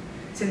years.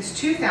 Since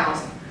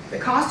 2000, the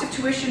cost of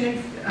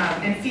tuition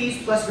and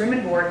fees plus room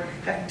and board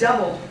have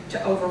doubled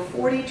to over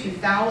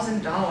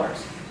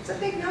 $42,000. It's a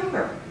big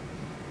number.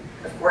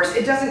 Of course,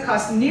 it doesn't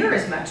cost near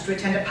as much to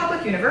attend a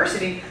public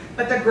university,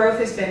 but the growth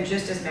has been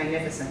just as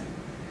magnificent.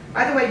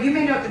 By the way, you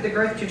may note that the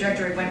growth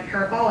trajectory went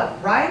parabolic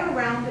right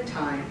around the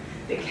time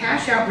that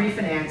cash-out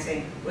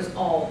refinancing was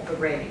all the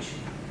rage.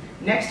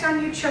 Next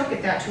time you choke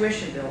at that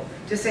tuition bill,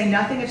 to say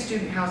nothing of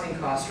student housing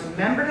costs,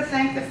 remember to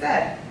thank the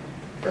Fed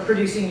for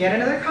producing yet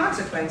another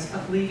consequence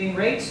of leaving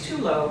rates too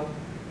low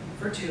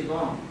for too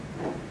long.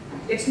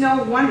 It's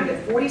no wonder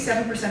that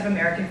 47% of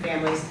American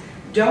families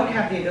don't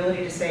have the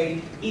ability to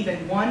save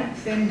even one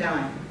thin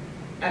dime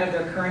out of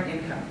their current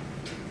income.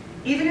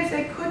 Even if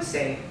they could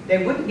save,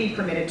 they wouldn't be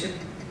permitted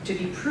to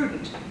be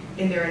prudent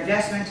in their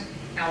investment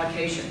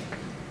allocation.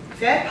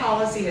 Fed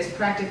policy has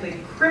practically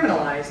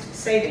criminalized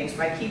savings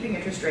by keeping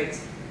interest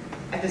rates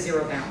at the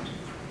zero bound.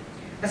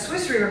 A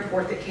Swiss Re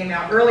report that came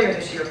out earlier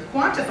this year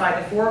quantified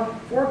the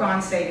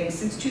foregone savings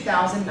since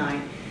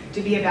 2009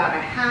 to be about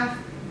 $500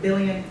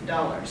 million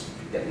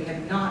that we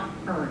have not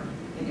earned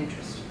in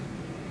interest.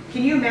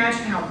 Can you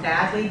imagine how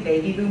badly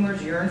baby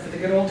boomers yearn for the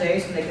good old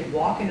days when they could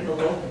walk into the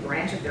local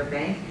branch of their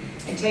bank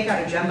and take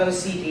out a jumbo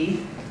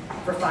CD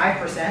for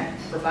 5%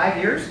 for 5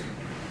 years?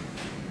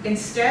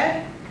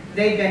 Instead,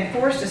 they've been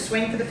forced to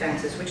swing for the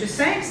fences, which is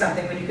saying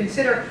something when you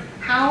consider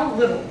how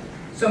little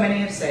so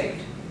many have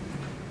saved.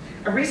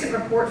 A recent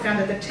report found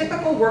that the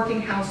typical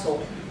working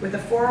household with a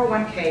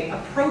 401k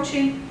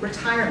approaching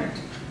retirement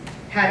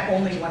had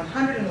only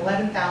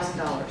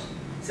 $111,000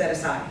 set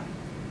aside.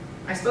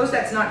 I suppose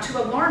that's not too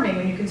alarming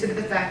when you consider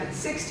the fact that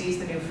 60 is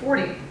the new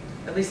 40.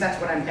 At least that's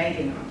what I'm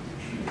banking on.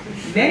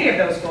 Many of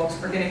those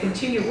folks are going to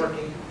continue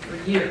working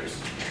for years.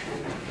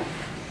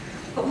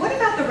 But what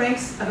about the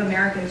ranks of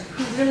Americans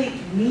who really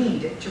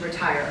need to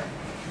retire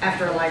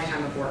after a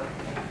lifetime of work?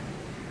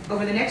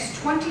 Over the next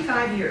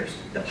 25 years,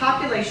 the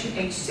population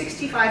aged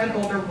 65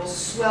 and older will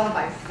swell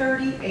by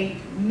 38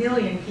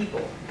 million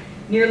people,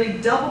 nearly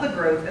double the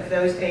growth of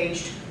those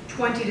aged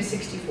 20 to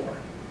 64.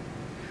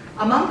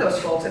 Among those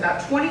folks,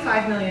 about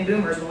 25 million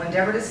boomers will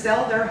endeavor to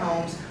sell their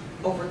homes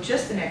over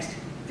just the next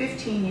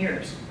 15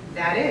 years.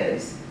 That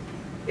is,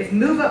 if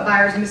move-up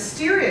buyers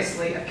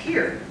mysteriously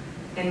appear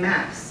en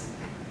masse.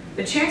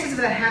 The chances of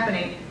that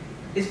happening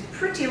is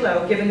pretty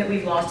low, given that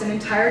we've lost an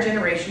entire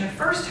generation of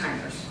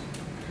first-timers.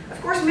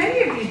 Of course,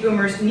 many of these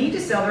boomers need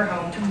to sell their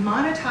home to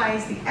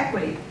monetize the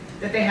equity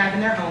that they have in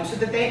their home so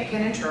that they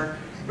can, in turn,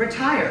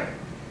 retire.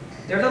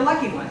 They're the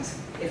lucky ones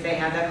if they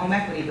have that home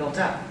equity built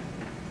up.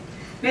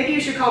 Maybe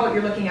you should call what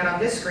you're looking at on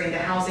this screen the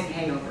housing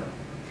hangover.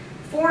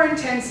 4 in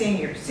 10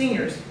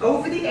 seniors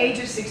over the age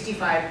of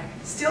 65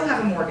 still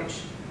have a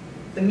mortgage.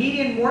 The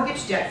median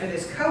mortgage debt for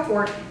this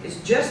cohort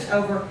is just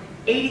over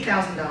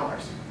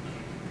 $80,000.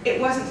 It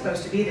wasn't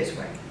supposed to be this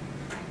way.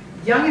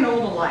 Young and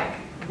old alike,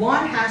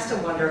 one has to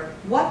wonder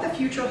what the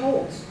future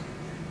holds.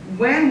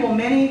 When will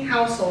many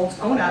households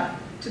own up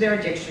to their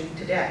addiction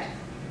to debt?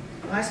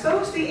 Well, I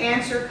suppose the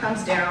answer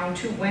comes down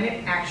to when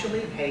it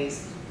actually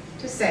pays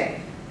to save.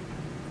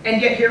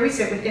 And yet here we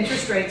sit with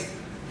interest rates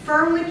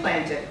firmly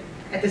planted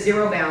at the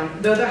zero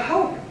bound, though the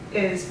hope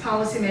is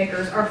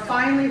policymakers are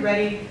finally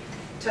ready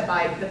to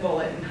bite the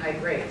bullet and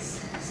hike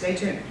rates. Stay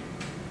tuned.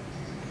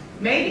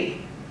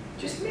 Maybe,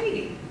 just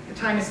maybe, the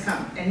time has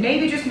come, and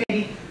maybe, just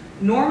maybe,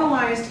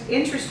 normalized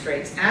interest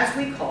rates, as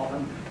we call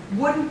them,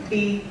 wouldn't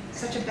be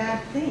such a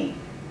bad thing,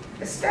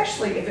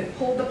 especially if it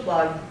pulled the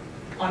plug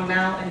on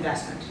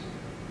malinvestment.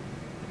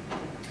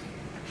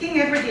 King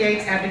Edward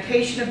VIII's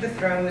abdication of the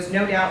throne was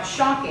no doubt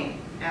shocking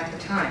at the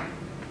time.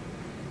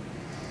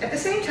 At the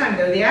same time,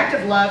 though, the act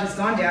of love has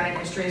gone down in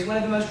history as one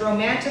of the most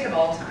romantic of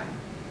all time.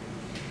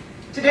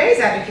 Today's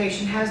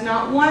abdication has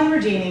not one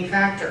redeeming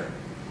factor.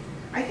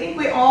 I think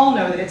we all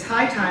know that it's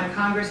high time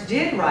Congress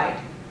did right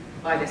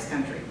by this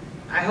country.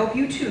 I hope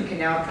you too can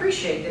now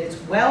appreciate that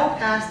it's well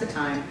past the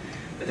time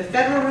for the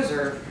Federal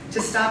Reserve to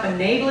stop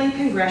enabling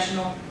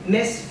congressional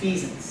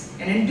misfeasance,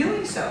 and in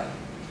doing so,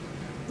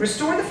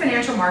 restore the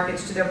financial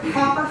markets to their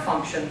proper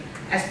function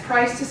as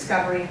price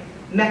discovery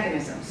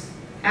mechanisms.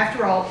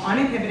 After all,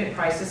 uninhibited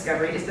price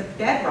discovery is the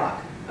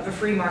bedrock of a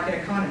free market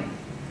economy.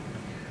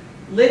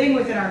 Living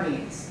within our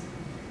means,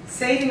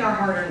 saving our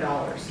hard-earned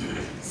dollars,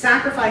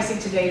 sacrificing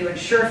today to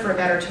ensure for a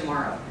better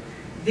tomorrow.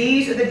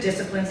 These are the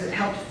disciplines that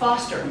helped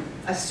foster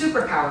a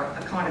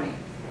superpower economy.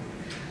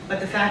 But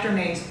the fact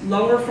remains,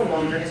 lower for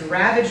longer has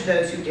ravaged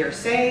those who dare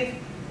save,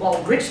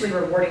 while richly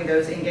rewarding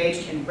those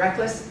engaged in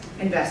reckless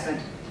investment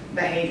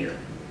behavior.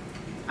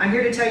 I'm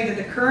here to tell you that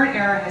the current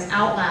era has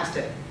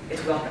outlasted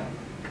its welcome.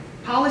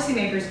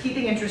 Policymakers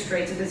keeping interest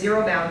rates at the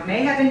zero bound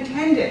may have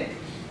intended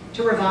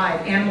to revive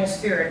animal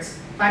spirits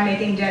by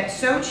making debt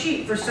so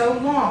cheap for so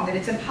long that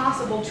it's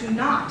impossible to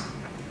not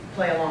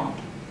play along.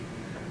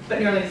 But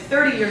nearly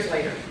 30 years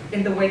later,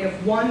 in the wake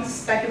of one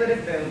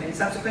speculative boom and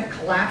subsequent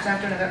collapse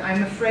after another,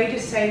 I'm afraid to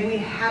say we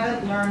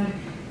haven't learned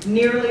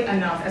nearly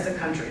enough as a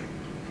country.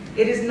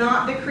 It is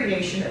not the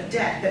creation of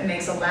debt that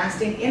makes a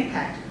lasting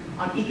impact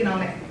on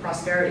economic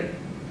prosperity.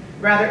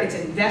 Rather, it's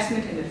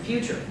investment in the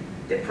future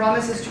that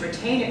promises to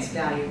retain its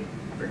value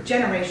for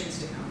generations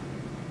to come.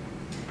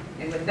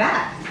 And with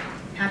that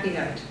happy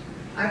note,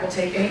 I will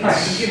take any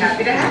questions you're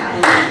happy to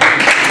have.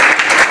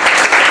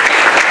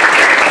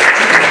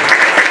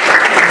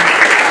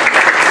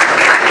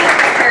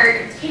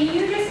 Can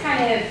you just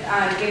kind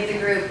of give the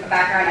group a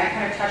background? I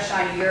kind of touched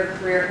on your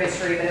career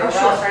history, but we're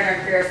all starting our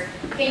careers.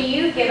 Can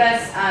you give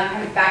us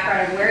kind of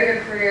background of where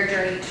your career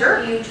journey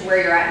took you to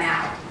where you're at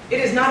now?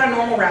 It is not a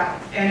normal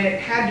route, and it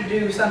had to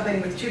do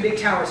something with 2 big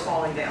towers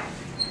falling down.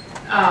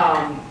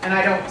 And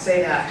I don't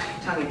say that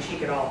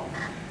tongue-in-cheek at all.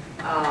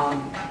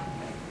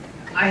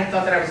 I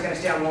thought that I was going to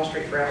stay on Wall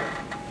Street forever.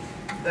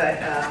 But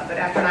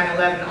after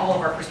 9/11, all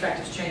of our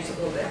perspectives changed a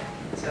little bit.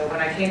 So when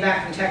I came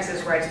back from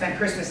Texas, where I'd spent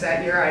Christmas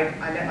that year,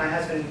 I met my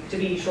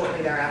husband-to-be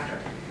shortly thereafter.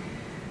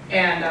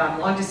 And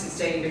long-distance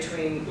dating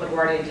between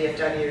LaGuardia and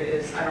DFW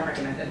is, I don't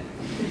recommend it.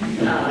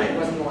 It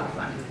wasn't a lot of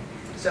fun.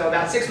 So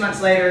about 6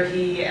 months later,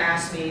 he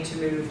asked me to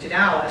move to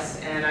Dallas,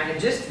 and I had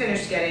just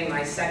finished getting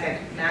my second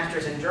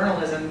master's in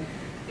journalism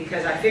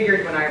because I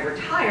figured when I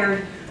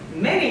retired,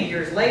 many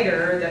years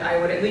later, that I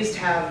would at least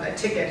have a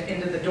ticket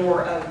into the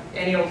door of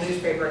any old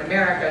newspaper in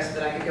America so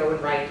that I could go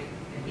and write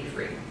and be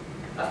free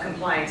of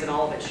compliance and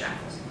all of its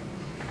shackles.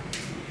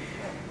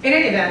 In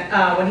any event,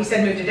 when he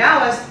said move to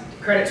Dallas,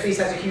 Credit Suisse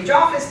has a huge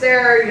office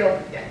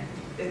there,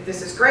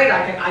 this is great,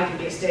 I can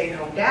be a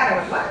stay-at-home dad. I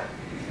went, what?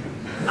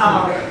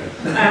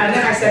 And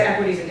then I said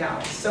equities in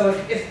Dallas. So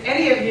if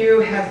any of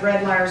you have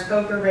read Liar's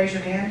Poker, raise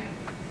your hand.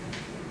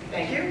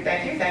 Thank you,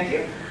 thank you, thank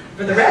you.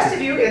 For the rest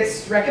of you,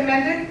 it's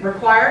recommended,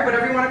 required,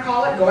 whatever you want to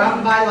call it, go out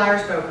and buy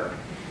Liar's Poker.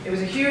 It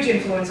was a huge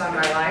influence on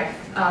my life.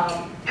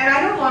 And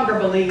I no longer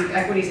believe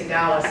equities in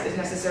Dallas is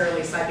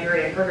necessarily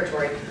Siberian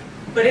purgatory,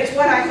 but it's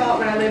what I thought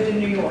when I lived in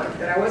New York,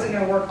 that I wasn't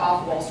going to work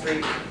off Wall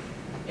Street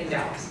in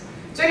Dallas.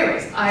 So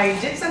anyways, I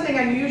did something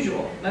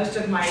unusual. Most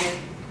of my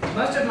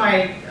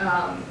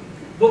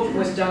book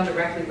was done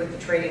directly with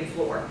the trading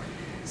floor.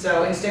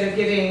 So instead of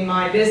giving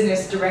my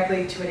business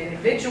directly to an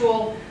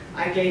individual,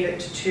 I gave it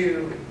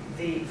to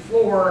the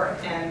floor,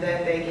 and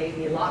then they gave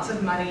me lots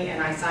of money,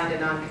 and I signed a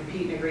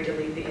non-compete and agreed to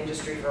leave the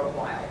industry for a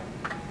while.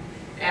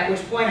 At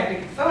which point I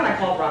picked the phone, I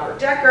called Robert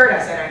Deckard, I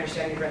said, I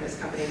understand you run this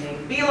company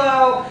named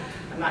Belo.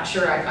 I'm not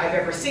sure I've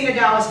ever seen a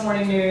Dallas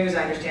Morning News.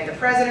 I understand the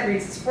president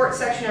reads the sports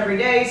section every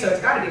day, so it's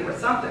got to be worth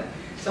something.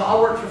 So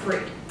I'll work for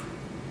free.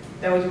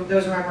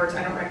 Those are my words.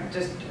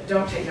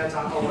 Don't take notes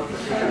on I'll work for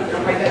free.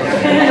 Don't write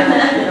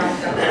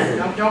that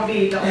down. Don't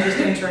be the oldest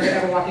intern to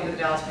ever walk into the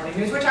Dallas Morning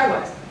News, which I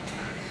was.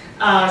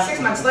 6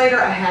 months later,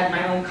 I had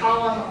my own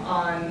column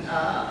on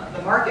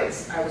the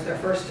markets. I was their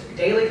first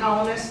daily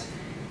columnist,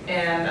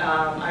 and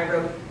I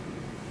wrote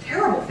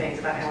terrible things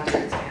about Alan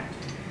Greenspan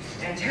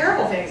and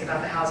terrible things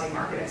about the housing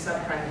market and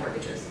subprime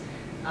mortgages.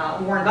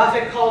 Warren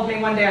Buffett called me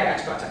one day. I got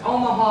to go out to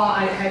Omaha.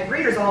 I had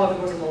readers all over.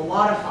 It was a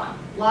lot of fun,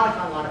 lot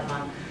of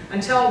fun.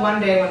 Until one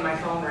day when my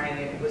phone rang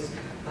and it was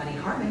Bunny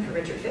Hartman for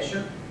Richard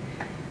Fisher.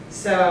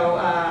 So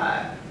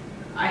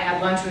I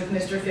had lunch with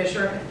Mr.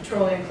 Fisher at the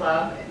Petroleum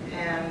Club,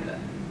 and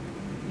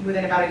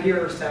within about a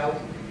year or so,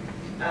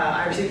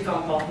 I received a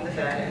phone call from the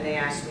Fed, and they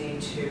asked me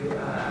to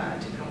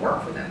come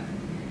work for them.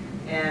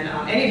 And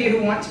any of you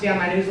who want to be on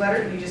my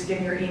newsletter, you just give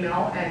me your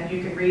email, and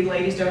you can read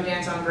Ladies Don't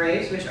Dance on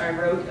Graves, which I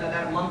wrote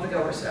about a month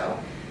ago or so.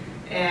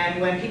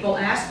 And when people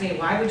ask me,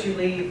 why would you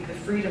leave the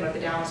freedom of the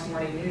Dallas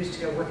Morning News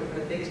to go work at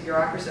one of the biggest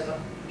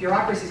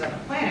bureaucracies on the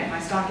planet, my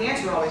stock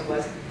answer always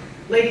was,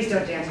 ladies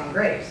don't dance on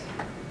graves.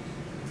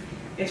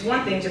 It's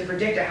one thing to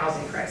predict a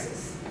housing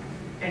crisis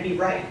and be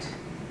right.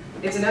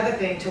 It's another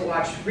thing to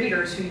watch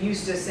readers who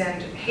used to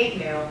send hate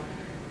mail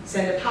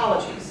send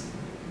apologies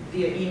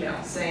via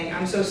email, saying,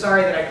 I'm so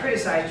sorry that I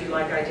criticized you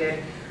like I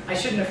did. I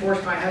shouldn't have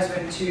forced my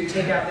husband to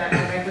take out that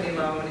home equity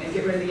loan and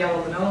get rid of the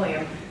yellow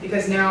linoleum,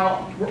 because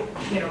now,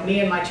 me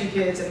and my 2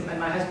 kids and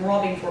my husband, we're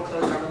all being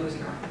foreclosed on, we're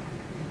losing our home.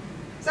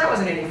 So that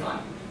wasn't any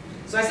fun.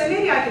 So I said,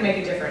 maybe I can make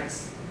a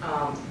difference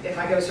if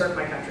I go serve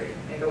my country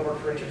and go work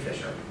for Richard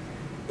Fisher,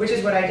 which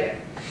is what I did.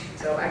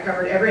 So I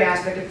covered every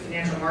aspect of the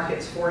financial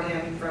markets for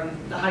him, from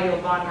the high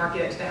yield bond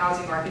market to the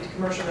housing market to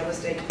commercial real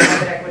estate to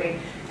private equity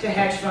to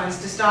hedge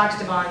funds to stocks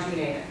to bonds, you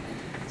name it.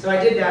 So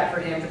I did that for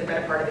him for the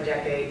better part of a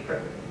decade,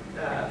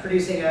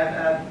 producing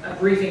a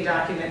briefing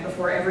document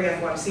before every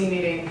FOMC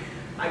meeting.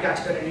 I got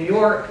to go to New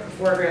York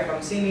before every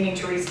FOMC meeting.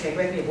 Teresa came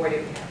with me. Boy,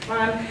 did we have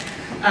fun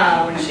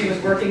when she was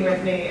working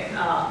with me.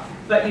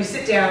 But you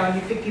sit down,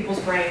 you pick people's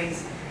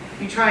brains,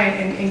 you try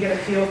and get a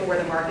feel for where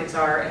the markets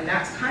are, and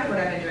that's kind of what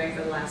I've been doing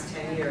for the last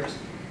 10 years.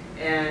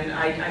 And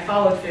I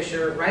followed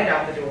Fisher right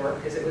out the door,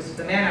 because it was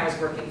the man I was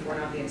working for,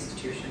 not the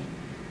institution.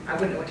 I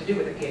wouldn't know what to do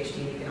with a PhD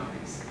in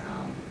economics.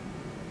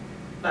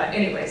 But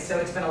anyway, so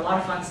it's been a lot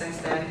of fun since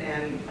then,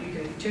 and you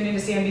can tune into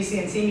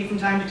CNBC and see me from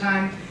time to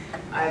time.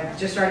 I've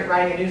just started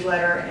writing a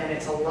newsletter, and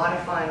it's a lot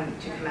of fun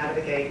to come out of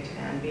the gate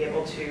and be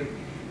able to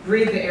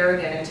breathe the air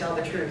again and tell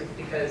the truth,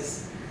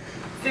 because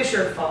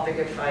Fisher fought the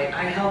good fight.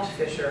 I helped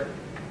Fisher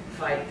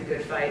fight the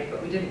good fight,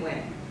 but we didn't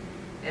win.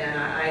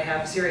 And I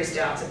have serious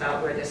doubts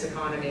about where this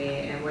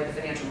economy and where the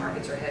financial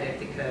markets are headed,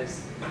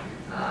 because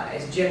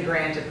as Jim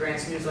Grant of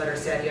Grant's newsletter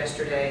said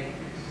yesterday,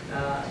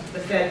 the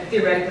Fed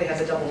theoretically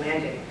has a double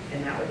mandate,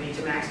 and that would be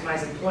to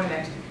maximize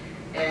employment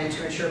and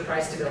to ensure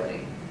price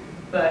stability.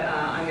 But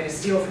I'm going to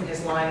steal from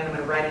his line, and I'm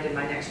going to write it in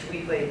my next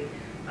weekly,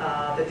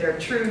 that their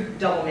true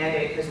double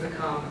mandate has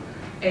become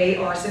A,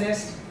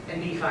 arsonist,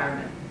 and B,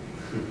 fireman.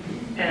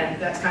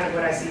 And that's kind of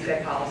what I see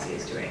Fed policy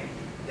is doing.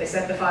 They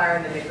set the fire,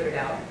 and then they put it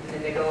out, and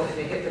then they go and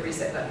they hit the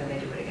reset button, and they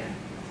do it again.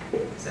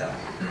 So,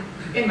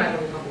 in my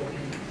little humble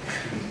opinion.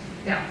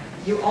 Now,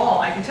 you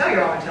all, I can tell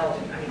you're all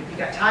intelligent. I mean, you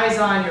got ties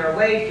on, you're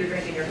awake, you're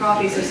drinking your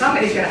coffee, so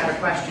somebody's going to have a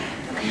question.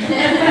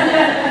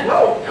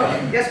 Whoa,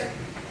 okay, yes, sir.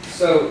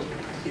 So,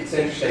 it's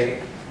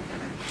interesting.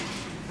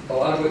 A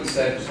lot of what you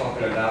said was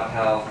talking about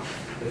how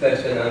the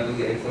Fed's been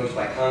unduly influenced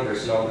by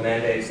Congress and all the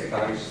mandates that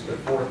Congress has put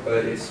forth,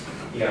 but it's,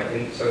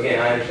 and so again,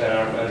 I understand,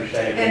 I don't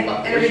understand it.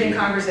 And everything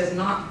Congress has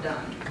not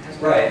done as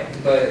well. Right,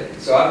 but,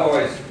 so I've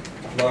always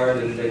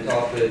learned and been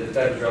taught that the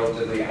Fed was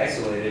relatively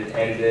isolated,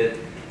 and that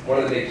one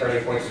of the big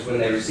turning points was when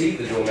they received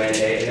the dual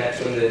mandate, and that's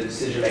when the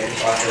decision-making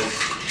process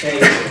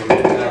changed, and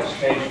the balance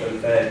changed for the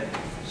Fed.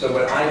 So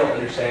what I don't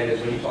understand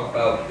is when you talk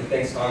about the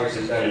things Congress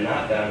has done and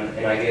not done,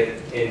 and I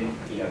get in,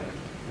 the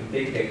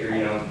big picture,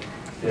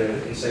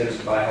 the incentives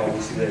to buy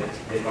homes that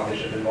they probably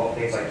should have involved,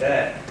 things like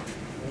that.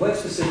 What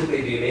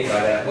specifically do you mean by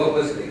that? What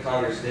was it that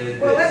Congress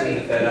did that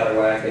sent the Fed out of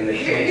whack and that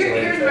changed the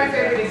way Here's my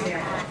favorite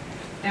example,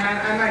 and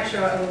I might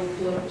show a little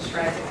political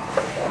strategy.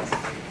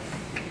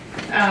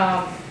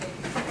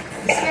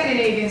 The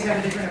Scandinavians have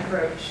a different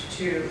approach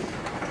to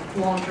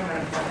long-term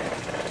unemployment.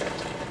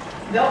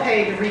 They'll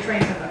pay to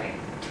retrain somebody,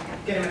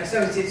 get them an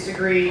associate's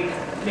degree,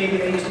 maybe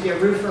they used to be a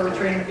roofer,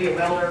 train them to be a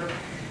welder.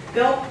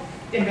 They'll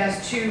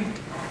invest 2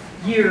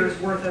 years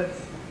worth of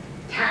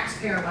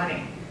taxpayer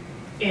money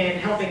in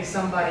helping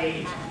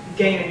somebody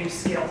gain a new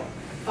skill,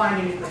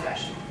 find a new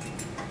profession.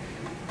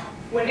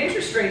 When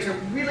interest rates are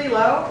really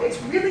low,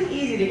 it's really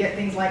easy to get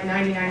things like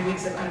 99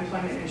 weeks of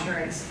unemployment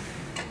insurance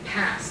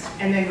passed,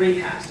 and then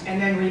repassed,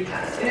 and then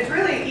repassed. And it's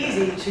really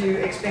easy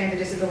to expand the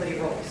disability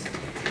rolls.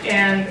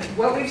 And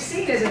what we've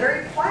seen is a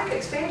very quiet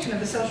expansion of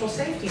the social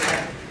safety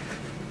net.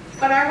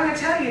 But I want to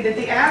tell you that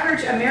the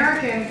average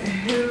American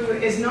who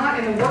is not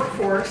in the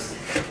workforce,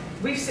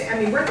 we're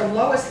at the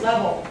lowest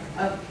level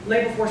of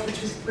labor force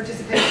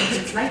participation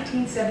since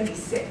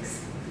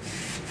 1976.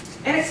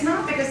 And it's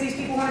not because these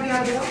people want to be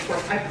out of the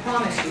workforce. I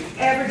promise you,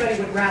 everybody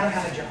would rather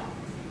have a job.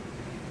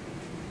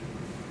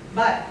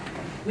 But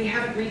we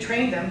haven't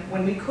retrained them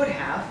when we could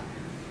have.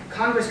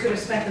 Congress could have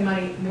spent the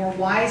money more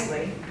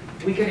wisely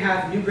We could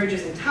have new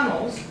bridges and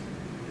tunnels.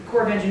 The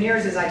Corps of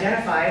Engineers has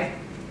identified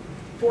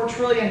 $4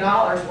 trillion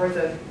worth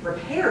of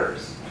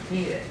repairs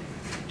needed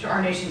to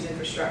our nation's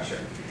infrastructure.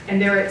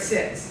 And there it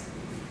sits.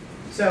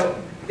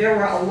 So there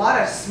were a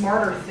lot of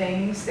smarter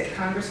things that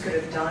Congress could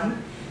have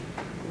done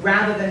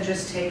rather than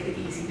just take the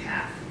easy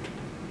path.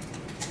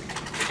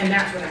 And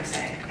that's what I'm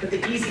saying. But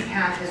the easy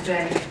path has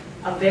been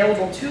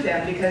available to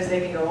them because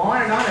they can go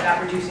on and on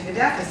about reducing the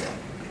deficit.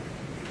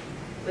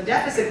 The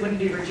deficit wouldn't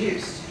be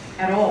reduced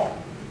at all.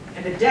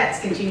 And the debts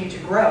continue to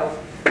grow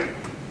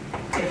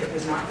if it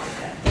was not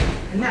for that.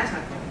 And that's my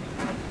point.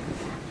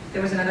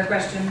 There was another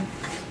question.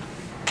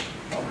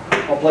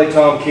 I'll play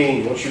Tom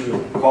Keene. What's your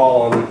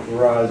call on the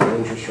rise of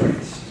interest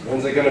rates?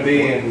 When's it going to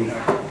be and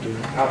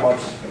how much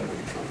is it going to be?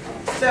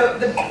 So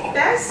the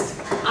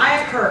best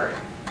I've heard,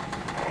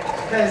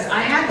 because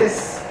I had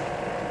this,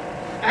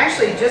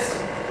 actually just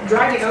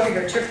driving over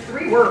here, took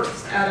 3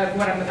 words out of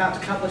what I'm about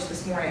to publish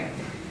this morning.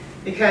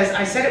 Because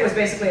I said it was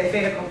basically a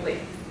fait accompli,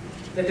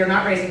 that they're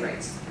not raising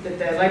rates, that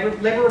the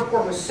labor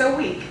report was so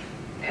weak,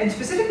 and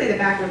specifically the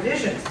back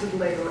revisions to the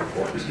labor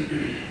report.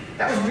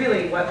 That was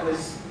really what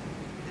was,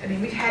 I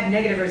mean, we've had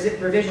negative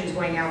revisions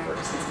going out for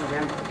since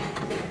November.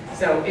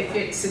 So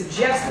it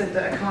suggests that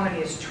the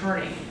economy is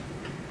turning.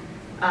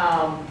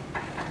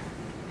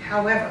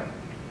 However,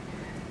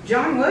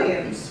 John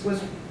Williams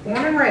was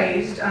born and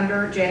raised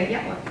under Janet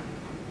Yellen,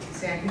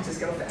 San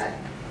Francisco Fed.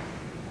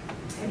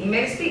 And he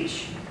made a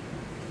speech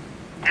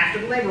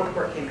after the labor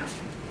report came out.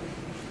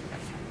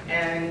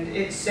 And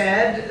it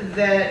said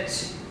that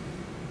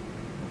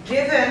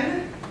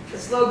given the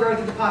slow growth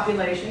of the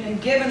population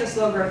and given the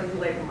slow growth of the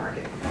labor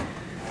market,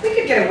 we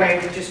could get away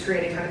with just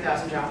creating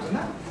 100,000 jobs a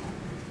month.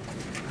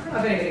 I don't know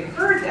if anybody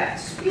heard that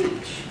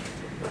speech.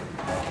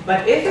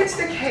 But if it's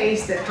the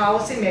case that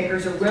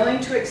policymakers are willing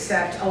to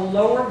accept a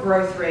lower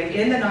growth rate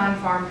in the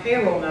non-farm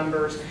payroll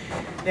numbers,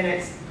 then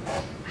it's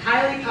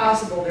highly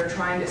possible they're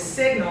trying to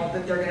signal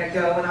that they're going to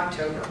go in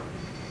October.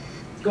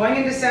 Going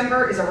in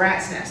December is a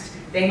rat's nest.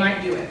 They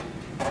might do it.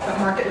 But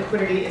market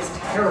liquidity is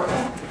terrible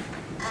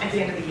at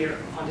the end of the year,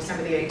 on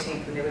December the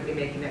 18th, when they would be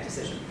making that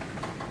decision.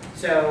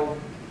 So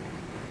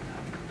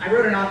I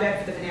wrote an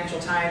op-ed for the Financial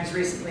Times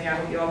recently. I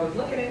hope you all would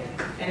look at it.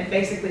 And it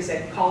basically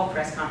said, call a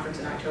press conference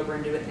in October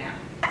and do it now.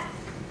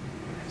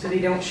 So they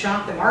don't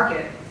shock the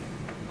market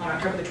on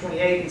October the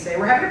 28th and say,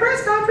 we're having a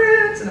press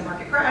conference, and the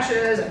market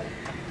crashes.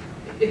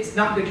 It's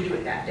not good to do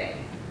it that day.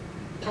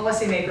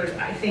 Policymakers,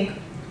 I think,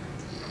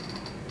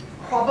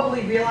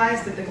 probably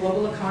realize that the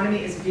global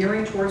economy is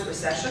veering towards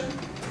recession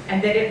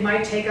and that it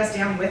might take us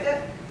down with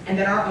it, and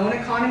that our own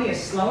economy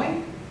is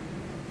slowing.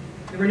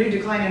 The renewed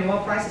decline in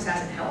oil prices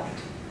hasn't helped.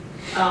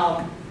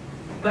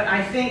 But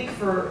I think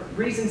for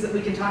reasons that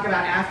we can talk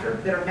about after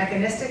that are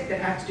mechanistic,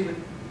 that have to do with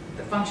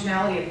the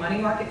functionality of money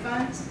market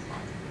funds,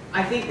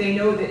 I think they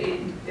know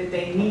that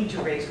they need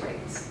to raise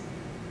rates,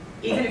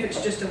 even if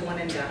it's just a one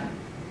and done,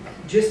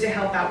 just to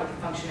help out with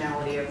the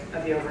functionality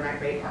of the overnight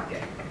rate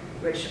market,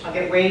 which I'll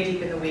get way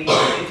deep in the weeds.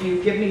 If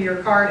you give me your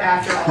card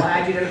after, I'll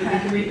add you to, you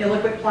can read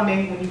Illiquid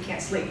Plumbing when you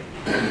can't sleep.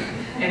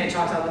 And it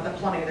talks about the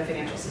plumbing of the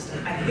financial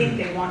system. I think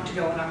they want to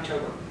go in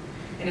October.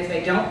 And if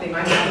they don't, they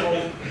might not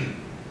hold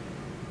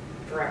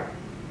forever.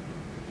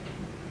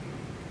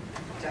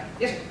 So,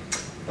 yes,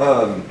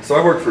 sir. So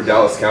I work for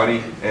Dallas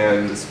County,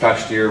 and this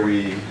past year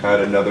we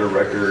had another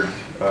record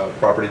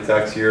property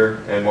tax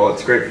year. And while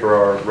it's great for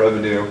our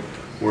revenue,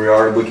 we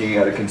are looking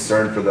at a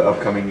concern for the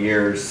upcoming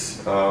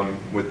years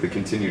with the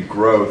continued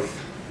growth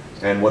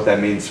and what that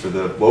means for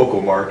the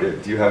local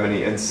market. Do you have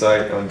any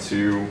insight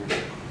onto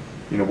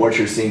what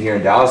you're seeing here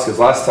in Dallas? Because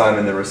last time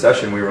in the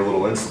recession we were a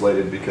little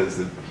insulated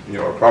because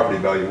our property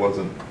value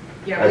wasn't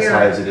as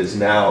high as it is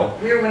now.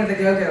 We're one of the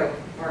go-go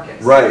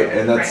markets. Right,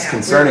 and that's right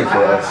concerning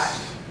for us.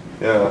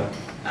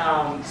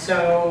 Yeah.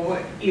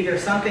 So either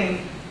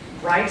something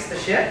rights the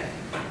ship.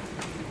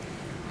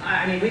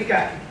 I mean, we've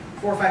got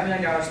 $4 or $5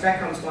 million spec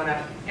homes going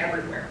up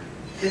everywhere.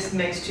 This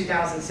makes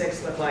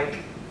 2006 look like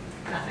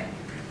nothing.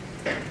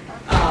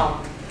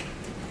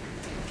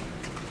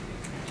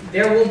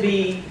 There will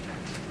be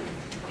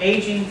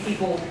aging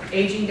people,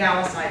 aging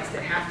Dallasites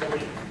that have to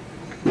leave,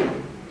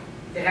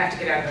 that have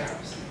to get out of their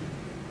house.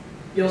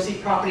 You'll see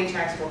property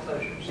tax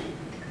foreclosures.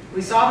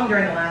 We saw them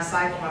during the last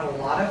cycle, not a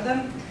lot of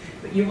them,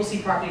 but you will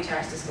see property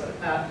tax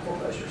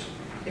foreclosures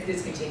if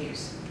this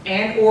continues.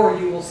 And or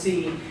you will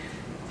see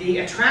the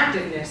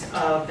attractiveness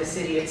of the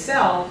city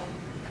itself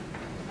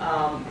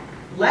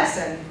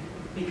lessen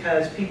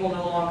because people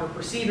no longer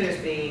perceive it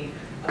as being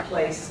a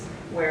place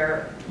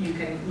where you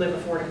can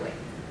live affordably.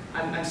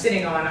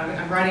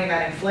 I'm writing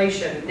about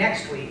inflation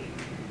next week,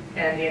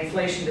 and the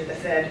inflation that the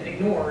Fed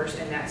ignores,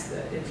 and that's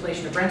the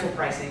inflation of rental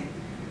pricing,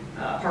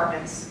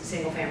 apartments,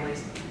 single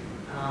families.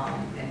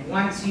 And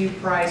once you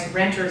price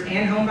renters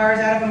and home buyers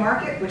out of a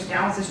market, which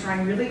Dallas is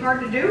trying really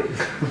hard to do,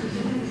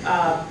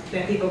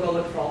 then people go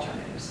look for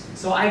alternatives.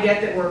 So I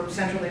get that we're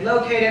centrally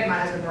located. My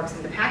husband works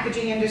in the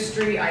packaging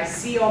industry. I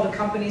see all the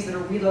companies that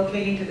are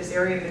relocating to this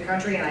area of the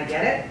country, and I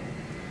get it.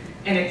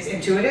 And it's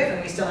intuitive,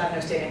 and we still have no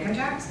state income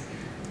tax.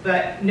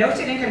 But no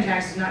state income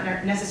tax does not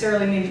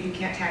necessarily mean that you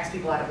can't tax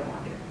people out of the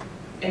market.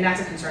 And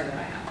that's a concern that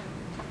I have.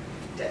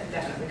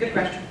 Definitely. Good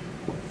question.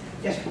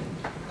 Yes, sir.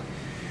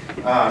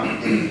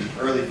 In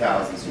early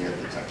thousands, you had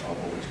the tech bubble,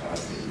 which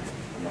caused the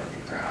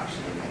market crash,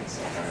 and then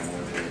subprime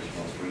mortgage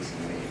most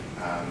recently.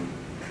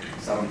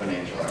 Some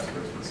financial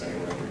experts would say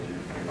we're overdue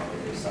for another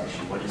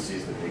recession. What do you see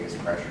as the biggest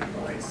pressure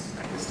points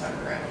this time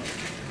around?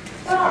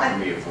 Well, How can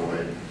we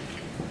avoid?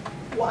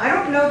 Well, I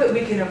don't know that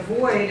we can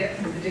avoid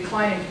the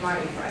decline in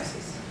commodity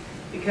prices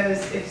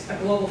because it's a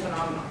global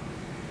phenomenon.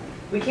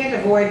 We can't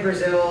avoid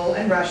Brazil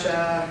and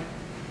Russia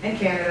and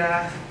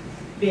Canada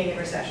being in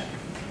recession.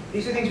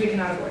 These are things we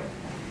cannot avoid.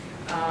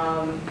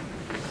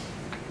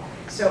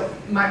 So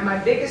my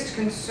biggest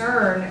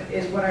concern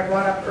is what I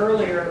brought up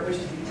earlier, which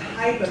is the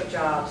type of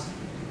jobs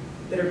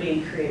that are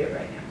being created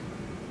right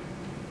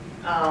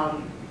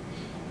now.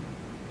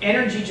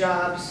 Energy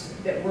jobs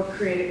that were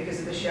created because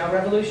of the shale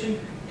revolution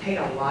paid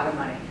a lot of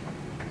money.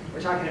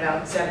 We're talking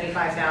about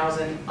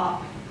 $75,000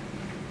 up.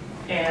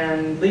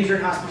 And leisure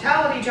and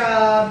hospitality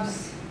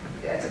jobs,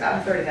 it's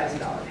about a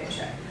 $30,000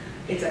 paycheck.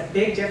 It's a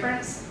big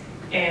difference,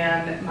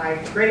 and my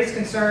greatest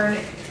concern,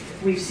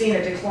 we've seen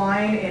a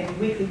decline in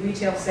weekly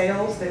retail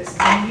sales that's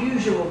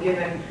unusual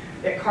given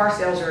that car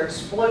sales are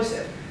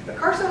explosive. But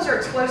car sales are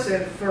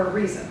explosive for a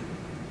reason.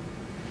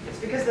 It's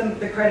because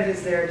the credit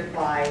is there to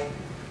buy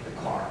the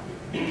car,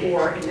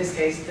 or in this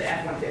case, the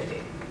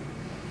F-150,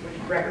 which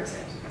is record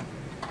sales.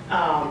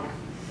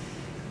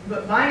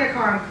 But buying a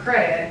car on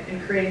credit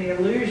and creating the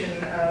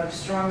illusion of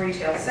strong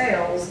retail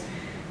sales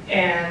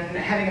and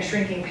having a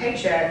shrinking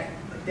paycheck,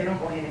 they don't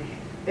go hand in hand.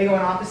 They go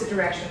in opposite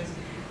directions,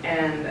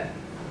 and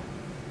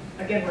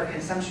again, we're a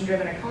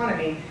consumption-driven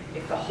economy.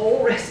 If the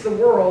whole rest of the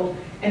world,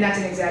 and that's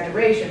an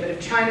exaggeration, but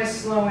if China's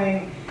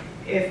slowing,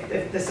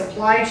 if the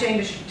supply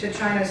chain to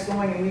China is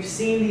slowing, and we've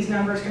seen these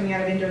numbers coming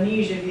out of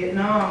Indonesia,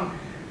 Vietnam,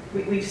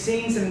 we've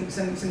seen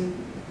some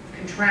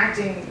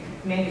contracting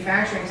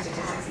manufacturing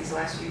statistics these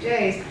last few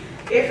days.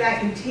 If that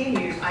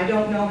continues, I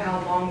don't know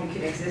how long we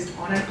can exist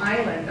on an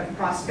island of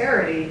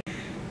prosperity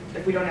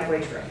if we don't have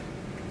wage growth.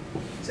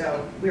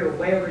 So we're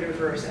way overdue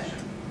for a recession.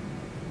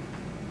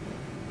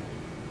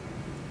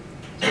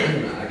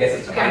 I guess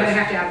it's okay. I'm going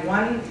to have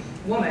one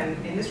woman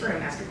in this room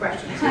ask a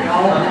question. So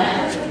y'all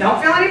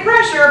don't feel any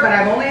pressure, but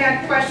I've only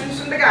had questions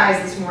from the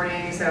guys this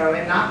morning, so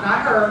and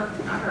not her.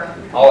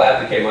 I'll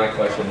advocate my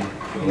question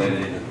to the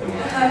lady.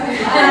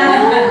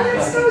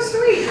 That's so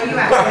sweet. When you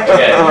ask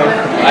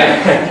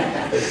Okay.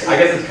 I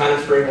guess it's kind of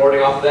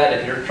springboarding off of that.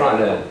 If you're trying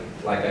to,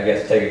 like, I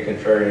guess, take a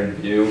contrarian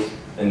view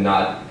and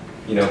not,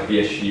 be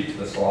a sheep to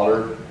the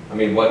slaughter. I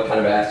mean, what kind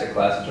of asset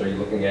classes are you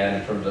looking at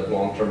in terms of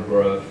long-term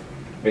growth?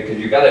 Because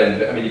you got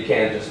to, you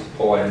can't just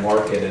pull out your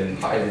market and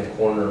hide in the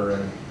corner.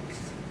 And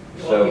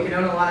well, you can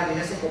own a lot of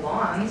municipal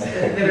bonds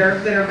that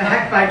are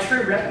backed by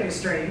true revenue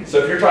streams. So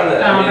if you're trying to,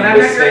 but I'm not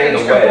withstand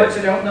the wave,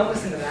 so don't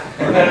listen to that.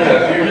 No.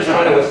 If you're just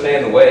trying to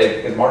withstand the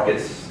wave, because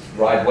markets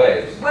ride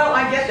waves. Well,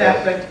 I get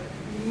that, but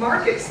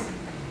markets.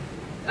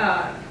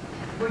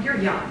 Well, you're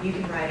young, you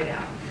can ride it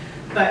out.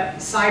 But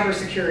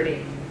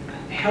cybersecurity,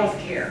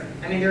 healthcare,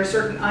 there are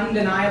certain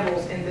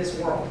undeniables in this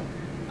world.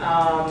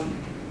 I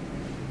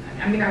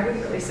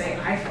wouldn't really say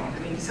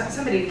iPhone.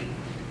 Somebody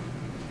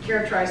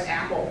characterized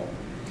Apple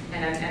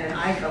and an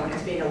iPhone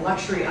as being a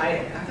luxury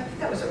item. And I thought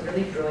that was a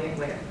really brilliant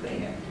way of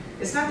putting it.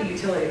 It's not the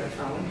utility of a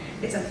phone,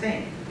 it's a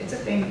thing. It's a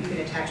thing that you can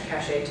attach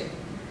cachet to.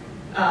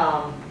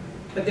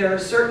 But there are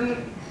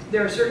certain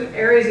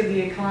areas of the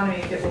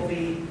economy that will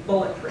be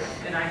bulletproof,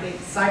 and I think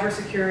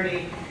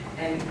cybersecurity,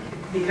 and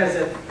because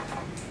of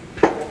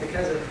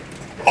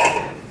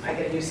I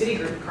get a new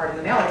Citigroup card in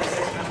the mail every 6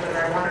 months,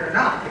 whether I want it or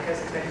not, because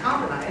it's been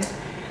compromised.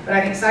 But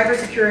I think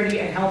cybersecurity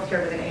and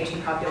healthcare with an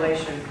aging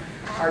population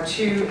are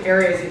two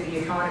areas of the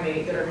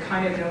economy that are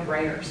kind of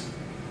no-brainers.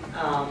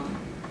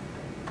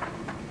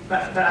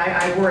 But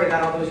I worry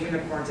about all those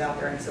unicorns out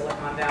there in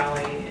Silicon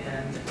Valley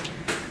and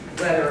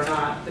whether or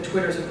not the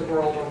Twitters of the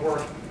world are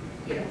worth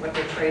what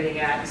they're trading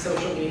at, and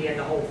social media and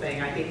the whole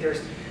thing. I think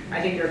there's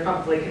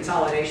probably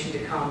consolidation to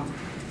come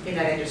in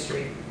that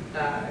industry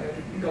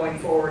going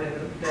forward, and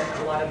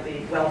a lot of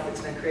the wealth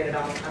that's been created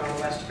on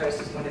the West Coast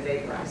is going to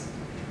vaporize.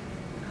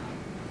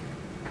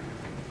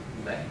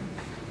 But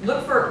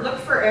look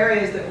for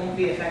areas that won't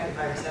be affected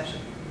by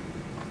recession,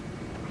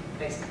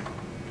 basically.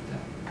 So.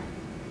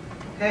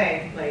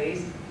 Okay,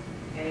 ladies,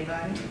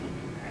 anybody?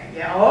 All right.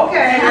 Yeah.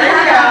 Okay.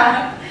 There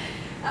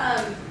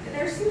you go.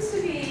 There seems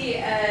to be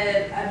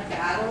a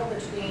battle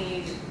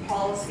between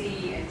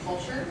policy and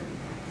culture.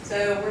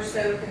 So we're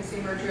so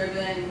consumer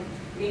driven.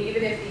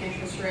 Even if the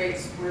interest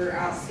rates were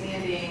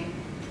outstanding,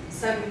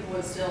 some people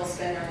would still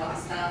spend their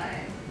last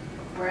dime.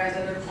 Whereas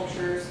other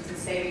cultures, it's a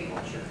saving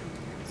culture.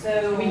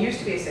 So we used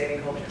to be a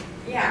saving culture.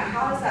 Yeah,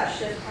 how does that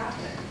shift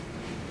happen?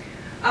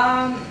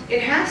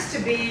 It has to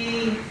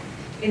be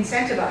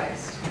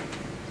incentivized.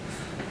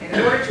 And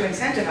in order to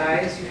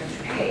incentivize, you have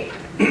to pay.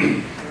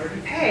 In order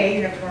to pay,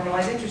 you have to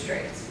normalize interest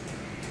rates.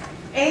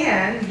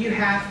 And you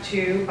have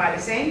to, by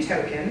the same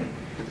token,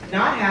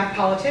 not have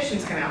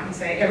politicians come out and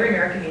say every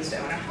American needs to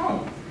own a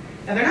home.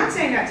 Now, they're not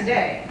saying that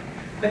today,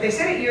 but they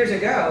said it years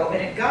ago,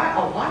 and it got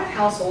a lot of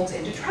households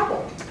into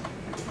trouble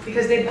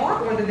because they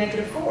bought more than they could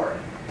afford.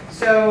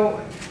 So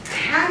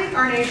having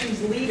our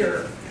nation's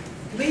leaders,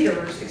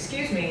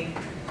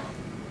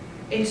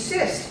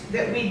 insist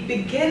that we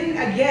begin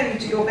again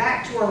to go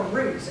back to our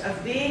roots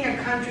of being a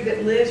country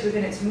that lives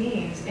within its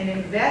means and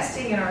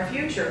investing in our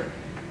future,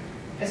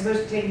 as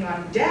opposed to taking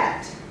on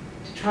debt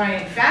to try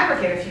and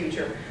fabricate a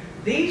future.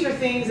 These are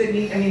things that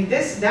need, I mean,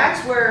 that's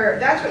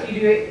what you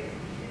do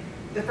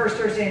the first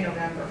Thursday in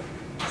November.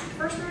 Is it the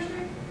first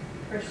Thursday?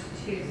 First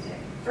Tuesday.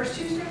 First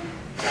Tuesday?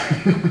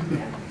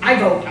 Yeah. I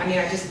vote, I mean,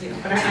 I just,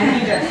 but I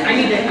need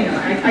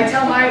to, I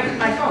tell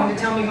my phone to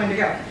tell me when to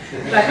go.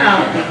 But,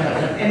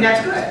 and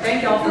that's good.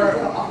 Thank y'all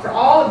for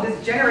all of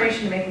this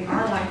generation making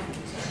our life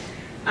easier.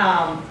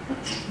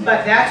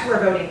 But that's where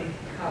voting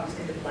comes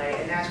into play,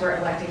 and that's where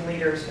electing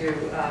leaders who,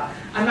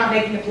 I'm not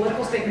making a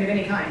political statement of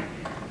any kind,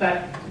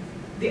 but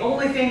the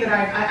only thing that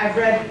I've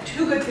read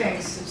two good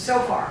things so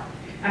far,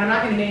 and I'm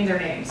not going to name their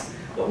names,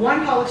 but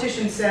one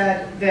politician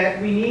said that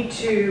we need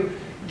to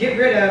get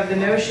rid of the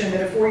notion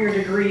that a four-year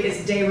degree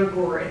is de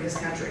rigueur in this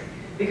country.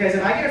 Because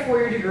if I get a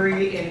four-year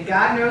degree in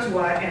God knows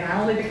what, and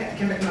I only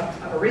can become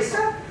a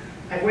barista,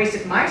 I've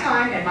wasted my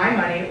time and my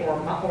money,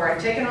 or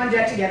I've taken on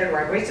debt to get it, or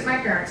I've wasted my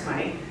parents'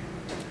 money.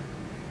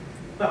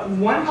 But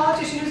one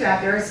politician who's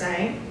out there is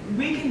saying,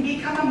 we can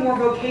become a more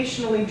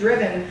vocationally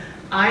driven,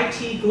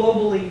 IT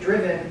globally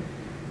driven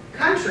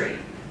country.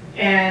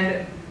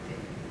 And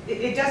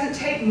it doesn't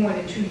take more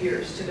than 2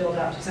 years to build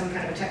up to some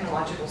kind of a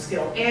technological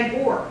skill. I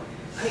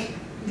mean,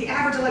 the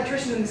average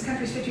electrician in this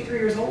country is 53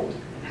 years old,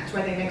 and that's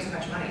why they make so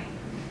much money.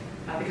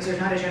 Because there's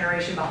not a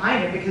generation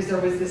behind it, because there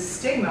was this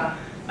stigma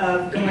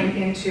of going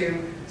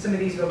into some of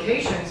these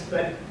vocations,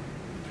 but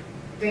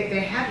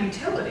they have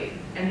utility,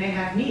 and they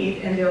have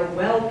need, and they're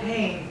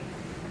well-paying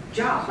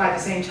jobs by the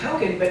same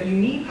token, but you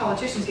need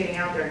politicians getting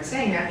out there and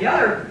saying that. The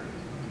other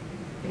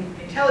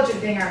intelligent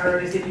thing I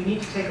heard is that you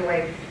need to take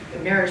away the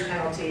marriage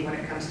penalty when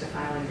it comes to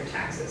filing your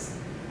taxes.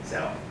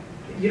 So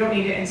you don't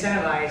need to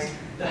incentivize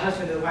the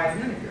husband or the wife,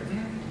 none of you are married.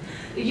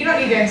 You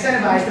don't need to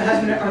incentivize the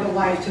husband or the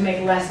wife to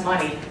make less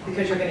money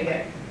because you're going to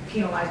get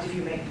penalized if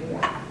you make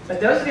more.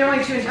 But those are the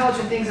only two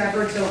intelligent things I've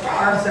heard so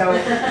far. So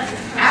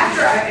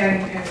after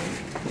and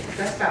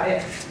that's about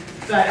it.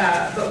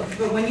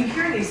 But when you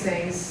hear these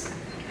things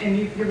and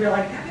you're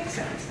like, that makes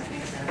sense, that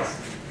makes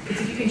sense.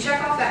 Because if you can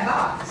check off that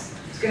box,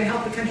 it's going to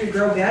help the country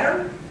grow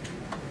better,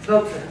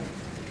 vote for them.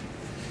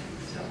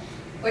 So.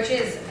 Which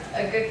is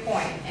a good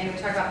point, and we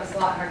talk about this a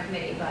lot in our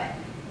committee, but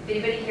if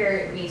anybody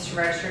here needs to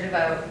register to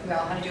vote, we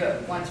all have to do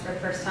it once for the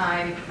first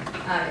time.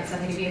 It's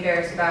nothing to be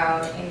embarrassed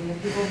about, and the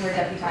people who are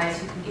deputized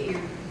who can get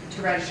you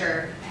to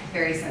register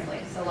very simply.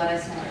 So let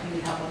us know if you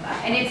need help with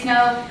that. And it's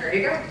no, There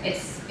you go.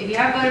 it's, if you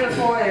haven't voted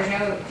before, there's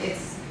no,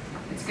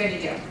 it's good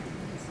to do.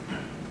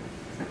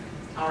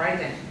 All right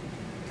then.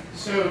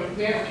 So,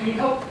 Dan, can you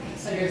help,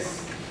 I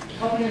guess,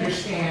 help me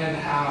understand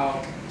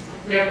how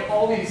we have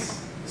all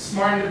these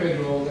smart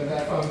individuals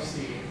at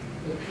FOMC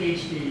with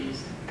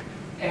PhDs,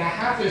 and I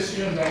have to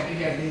assume that,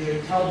 again, these are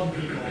intelligent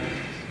people,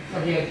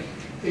 again,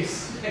 they,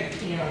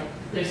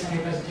 based on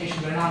your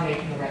presentation, they're not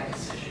making the right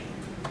decision.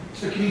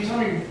 So can you tell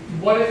me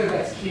what is it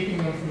that's keeping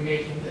them from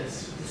making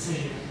this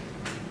decision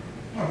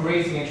of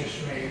raising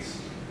interest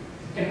rates?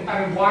 And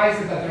I mean, why is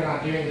it that they're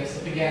not doing this?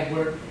 If, again,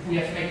 we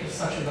have to make the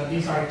assumption that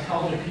these are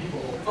intelligent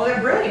people. Oh,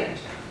 they're brilliant.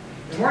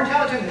 They're more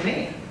intelligent than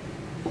me.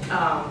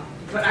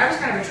 But I was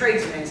kind of a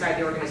tradesman inside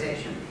the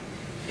organization.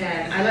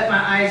 And I let my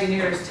eyes and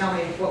ears tell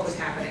me what was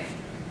happening.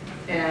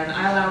 And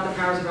I allowed the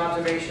powers of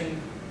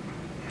observation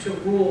to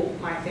rule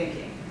my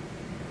thinking.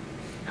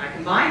 And I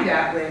combined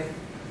that with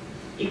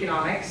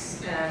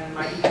economics and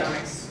my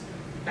economics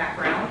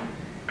background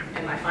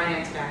and my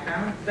finance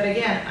background. But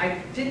again,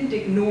 I didn't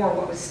ignore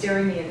what was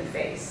staring me in the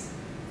face.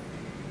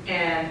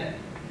 And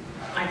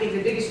I think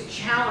the biggest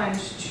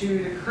challenge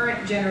to the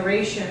current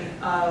generation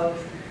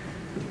of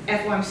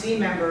FOMC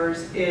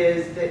members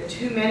is that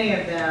too many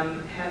of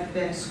them have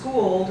been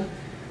schooled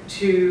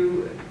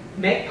to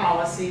make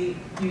policy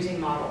using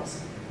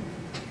models.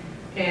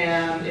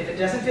 And if it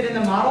doesn't fit in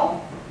the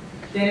model,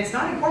 then it's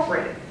not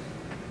incorporated.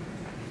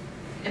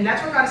 And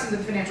that's what got us into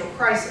the financial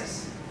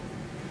crisis.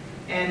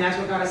 And that's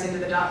what got us into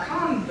the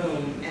dot-com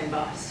boom and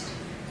bust.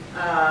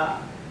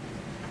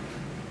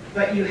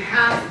 But you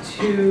have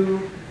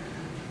to,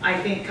 I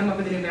think, come up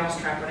with a new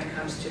mousetrap when it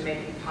comes to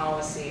making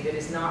policy that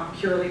is not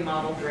purely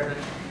model-driven.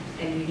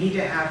 And you need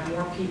to have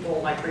more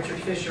people like Richard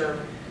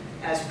Fisher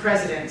as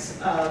presidents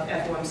of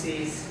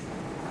FOMCs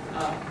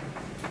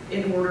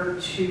in order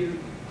to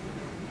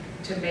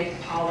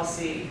make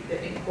policy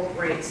that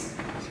incorporates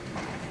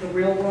the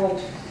real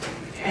world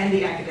and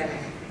the academic,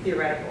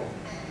 theoretical,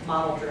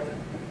 model-driven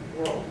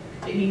world.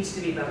 It needs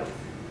to be both,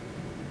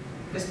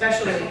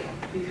 especially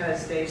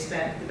because they've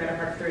spent the better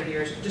part of 30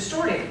 years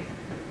distorting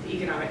the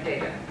economic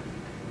data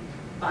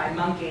by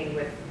monkeying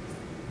with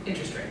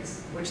interest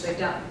rates, which they've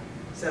done.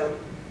 So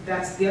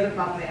that's the other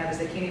problem they have, is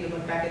they can't even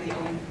look back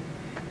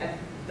at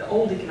the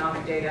old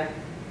economic data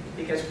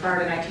Because prior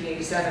to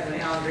 1987,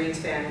 when Alan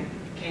Greenspan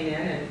came in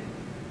and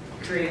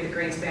created the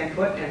Greenspan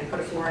put and put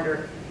a floor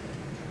under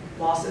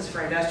losses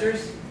for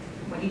investors,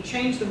 when he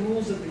changed the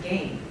rules of the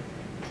game,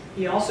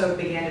 he also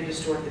began to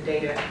distort the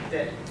data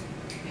that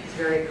his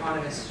very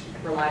economists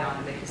relied on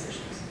to make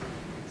decisions.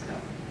 So,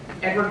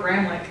 Edward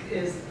Gramlich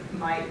is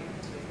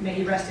may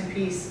he rest in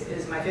peace,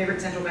 is my favorite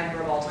central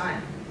banker of all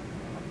time.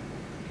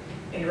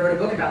 And he wrote a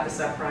book about the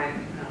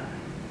subprime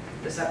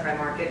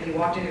market. He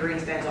walked into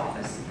Greenspan's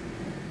office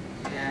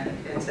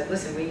and said,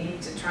 listen, we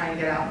need to try and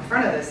get out in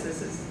front of this.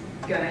 This is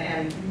going to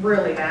end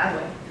really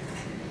badly.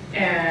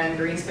 And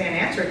Greenspan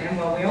answered him,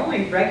 well, we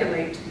only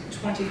regulate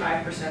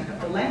 25% of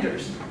the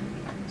lenders.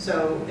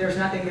 So there's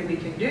nothing that we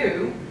can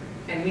do,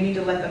 and we need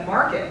to let the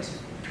market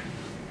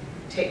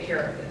take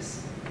care of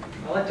this.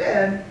 Well, it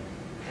did,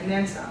 and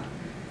then some.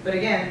 But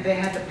again, they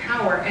had the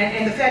power,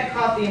 and the Fed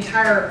caught the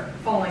entire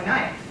falling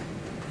knife.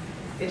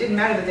 It didn't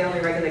matter that they only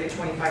regulated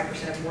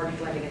 25% of mortgage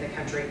lending in the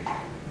country.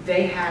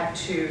 They had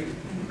to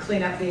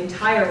clean up the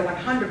entire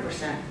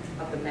 100%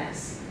 of the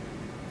mess.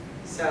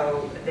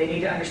 So they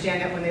need to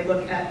understand that when they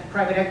look at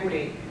private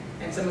equity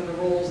and some of the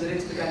roles that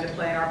it's begun to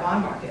play in our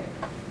bond market.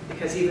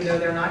 Because even though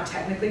they're not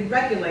technically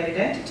regulated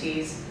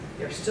entities,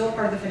 they're still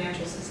part of the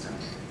financial system.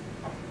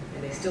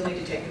 And they still need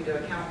to take into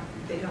account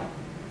if they don't.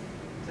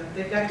 So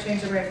they've got to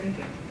change their way of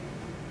thinking.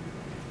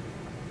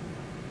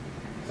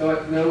 So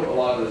I know a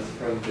lot of this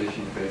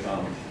presentation is based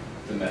on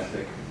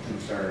domestic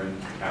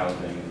concerns,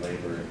 housing and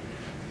labor.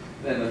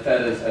 And the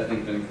Fed has, I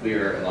think, been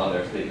clear in a lot of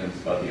their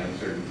statements about the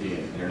uncertainty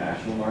in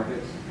international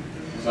markets.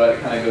 So it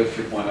kind of goes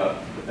to your point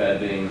about the Fed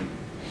being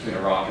between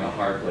a rock and a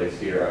hard place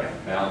here,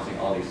 balancing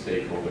all these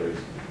stakeholders.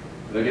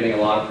 They're getting a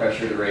lot of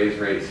pressure to raise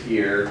rates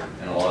here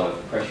and a lot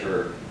of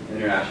pressure in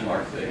international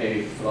markets to say,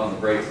 hey, put on the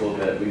brakes a little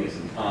bit, we need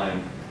some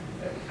time.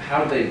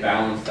 How do they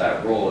balance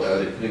that role?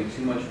 Are they putting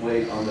too much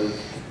weight on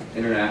those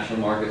international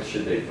markets?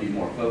 Should they be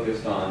more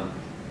focused on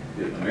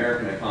the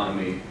American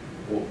economy?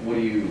 What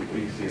do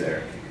you see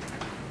there?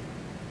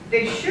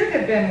 They should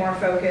have been more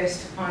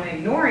focused on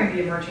ignoring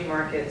the emerging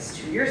markets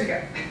 2 years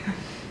ago.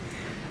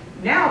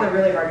 Now they're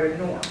really hard to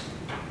ignore.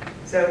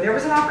 So there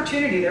was an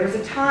opportunity, there was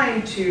a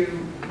time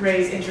to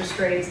raise interest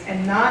rates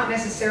and not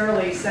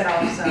necessarily set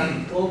off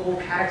some global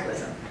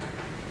cataclysm.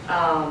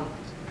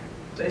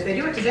 But if they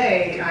do it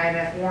today,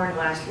 IMF warned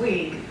last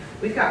week,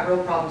 we've got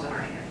real problems on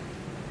our hands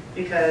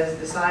because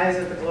the size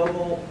of the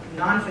global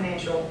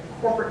non-financial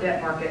corporate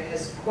debt market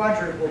has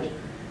quadrupled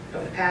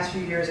over the past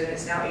few years, and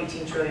it's now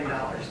 $18 trillion.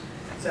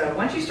 So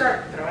once you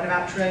start throwing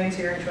about trillions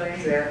here and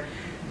trillions there,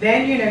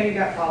 then you know you've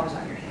got problems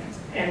on your hands.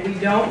 And we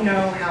don't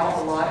know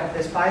how a lot of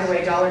this, by the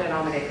way,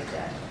 dollar-denominated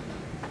debt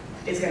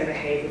is going to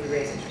behave if we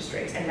raise interest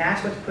rates. And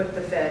that's what's put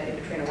the Fed in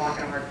between a rock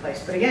and a hard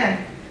place. But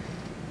again,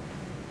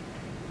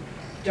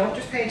 don't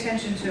just pay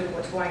attention to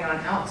what's going on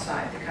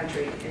outside the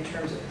country in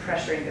terms of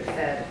pressuring the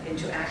Fed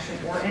into action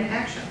or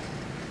inaction,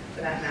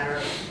 for that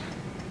matter.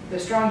 The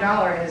strong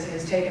dollar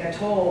has taken a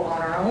toll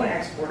on our own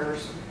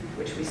exporters,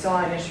 which we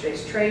saw in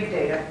yesterday's trade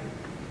data.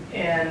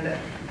 And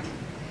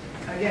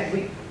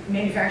again,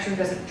 manufacturing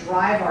doesn't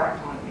drive our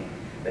economy,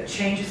 but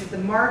changes at the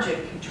margin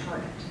can turn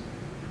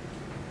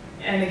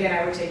it. And again,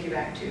 I would take you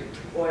back to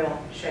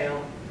oil,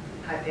 shale,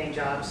 high-paying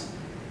jobs.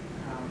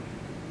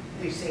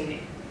 We've seen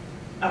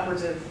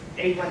upwards of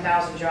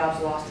 81,000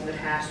 jobs lost in the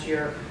past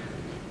year,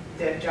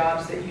 that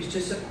jobs that used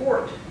to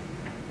support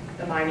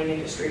the mining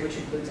industry, which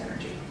includes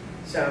energy.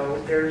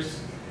 So there's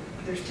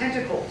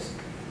tentacles,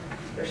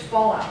 there's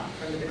fallout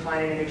from the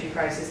decline in energy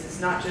prices. It's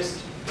not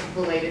just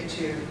related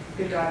to,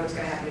 good God, what's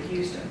going to happen to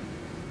Houston.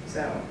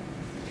 So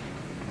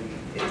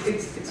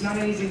it's not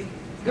an easy,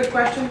 good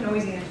question, no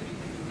easy answer.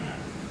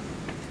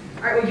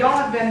 All right, well, y'all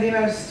have been the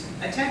most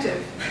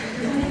attentive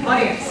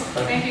audience.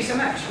 Thank you so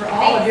much for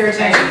all of your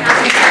attention.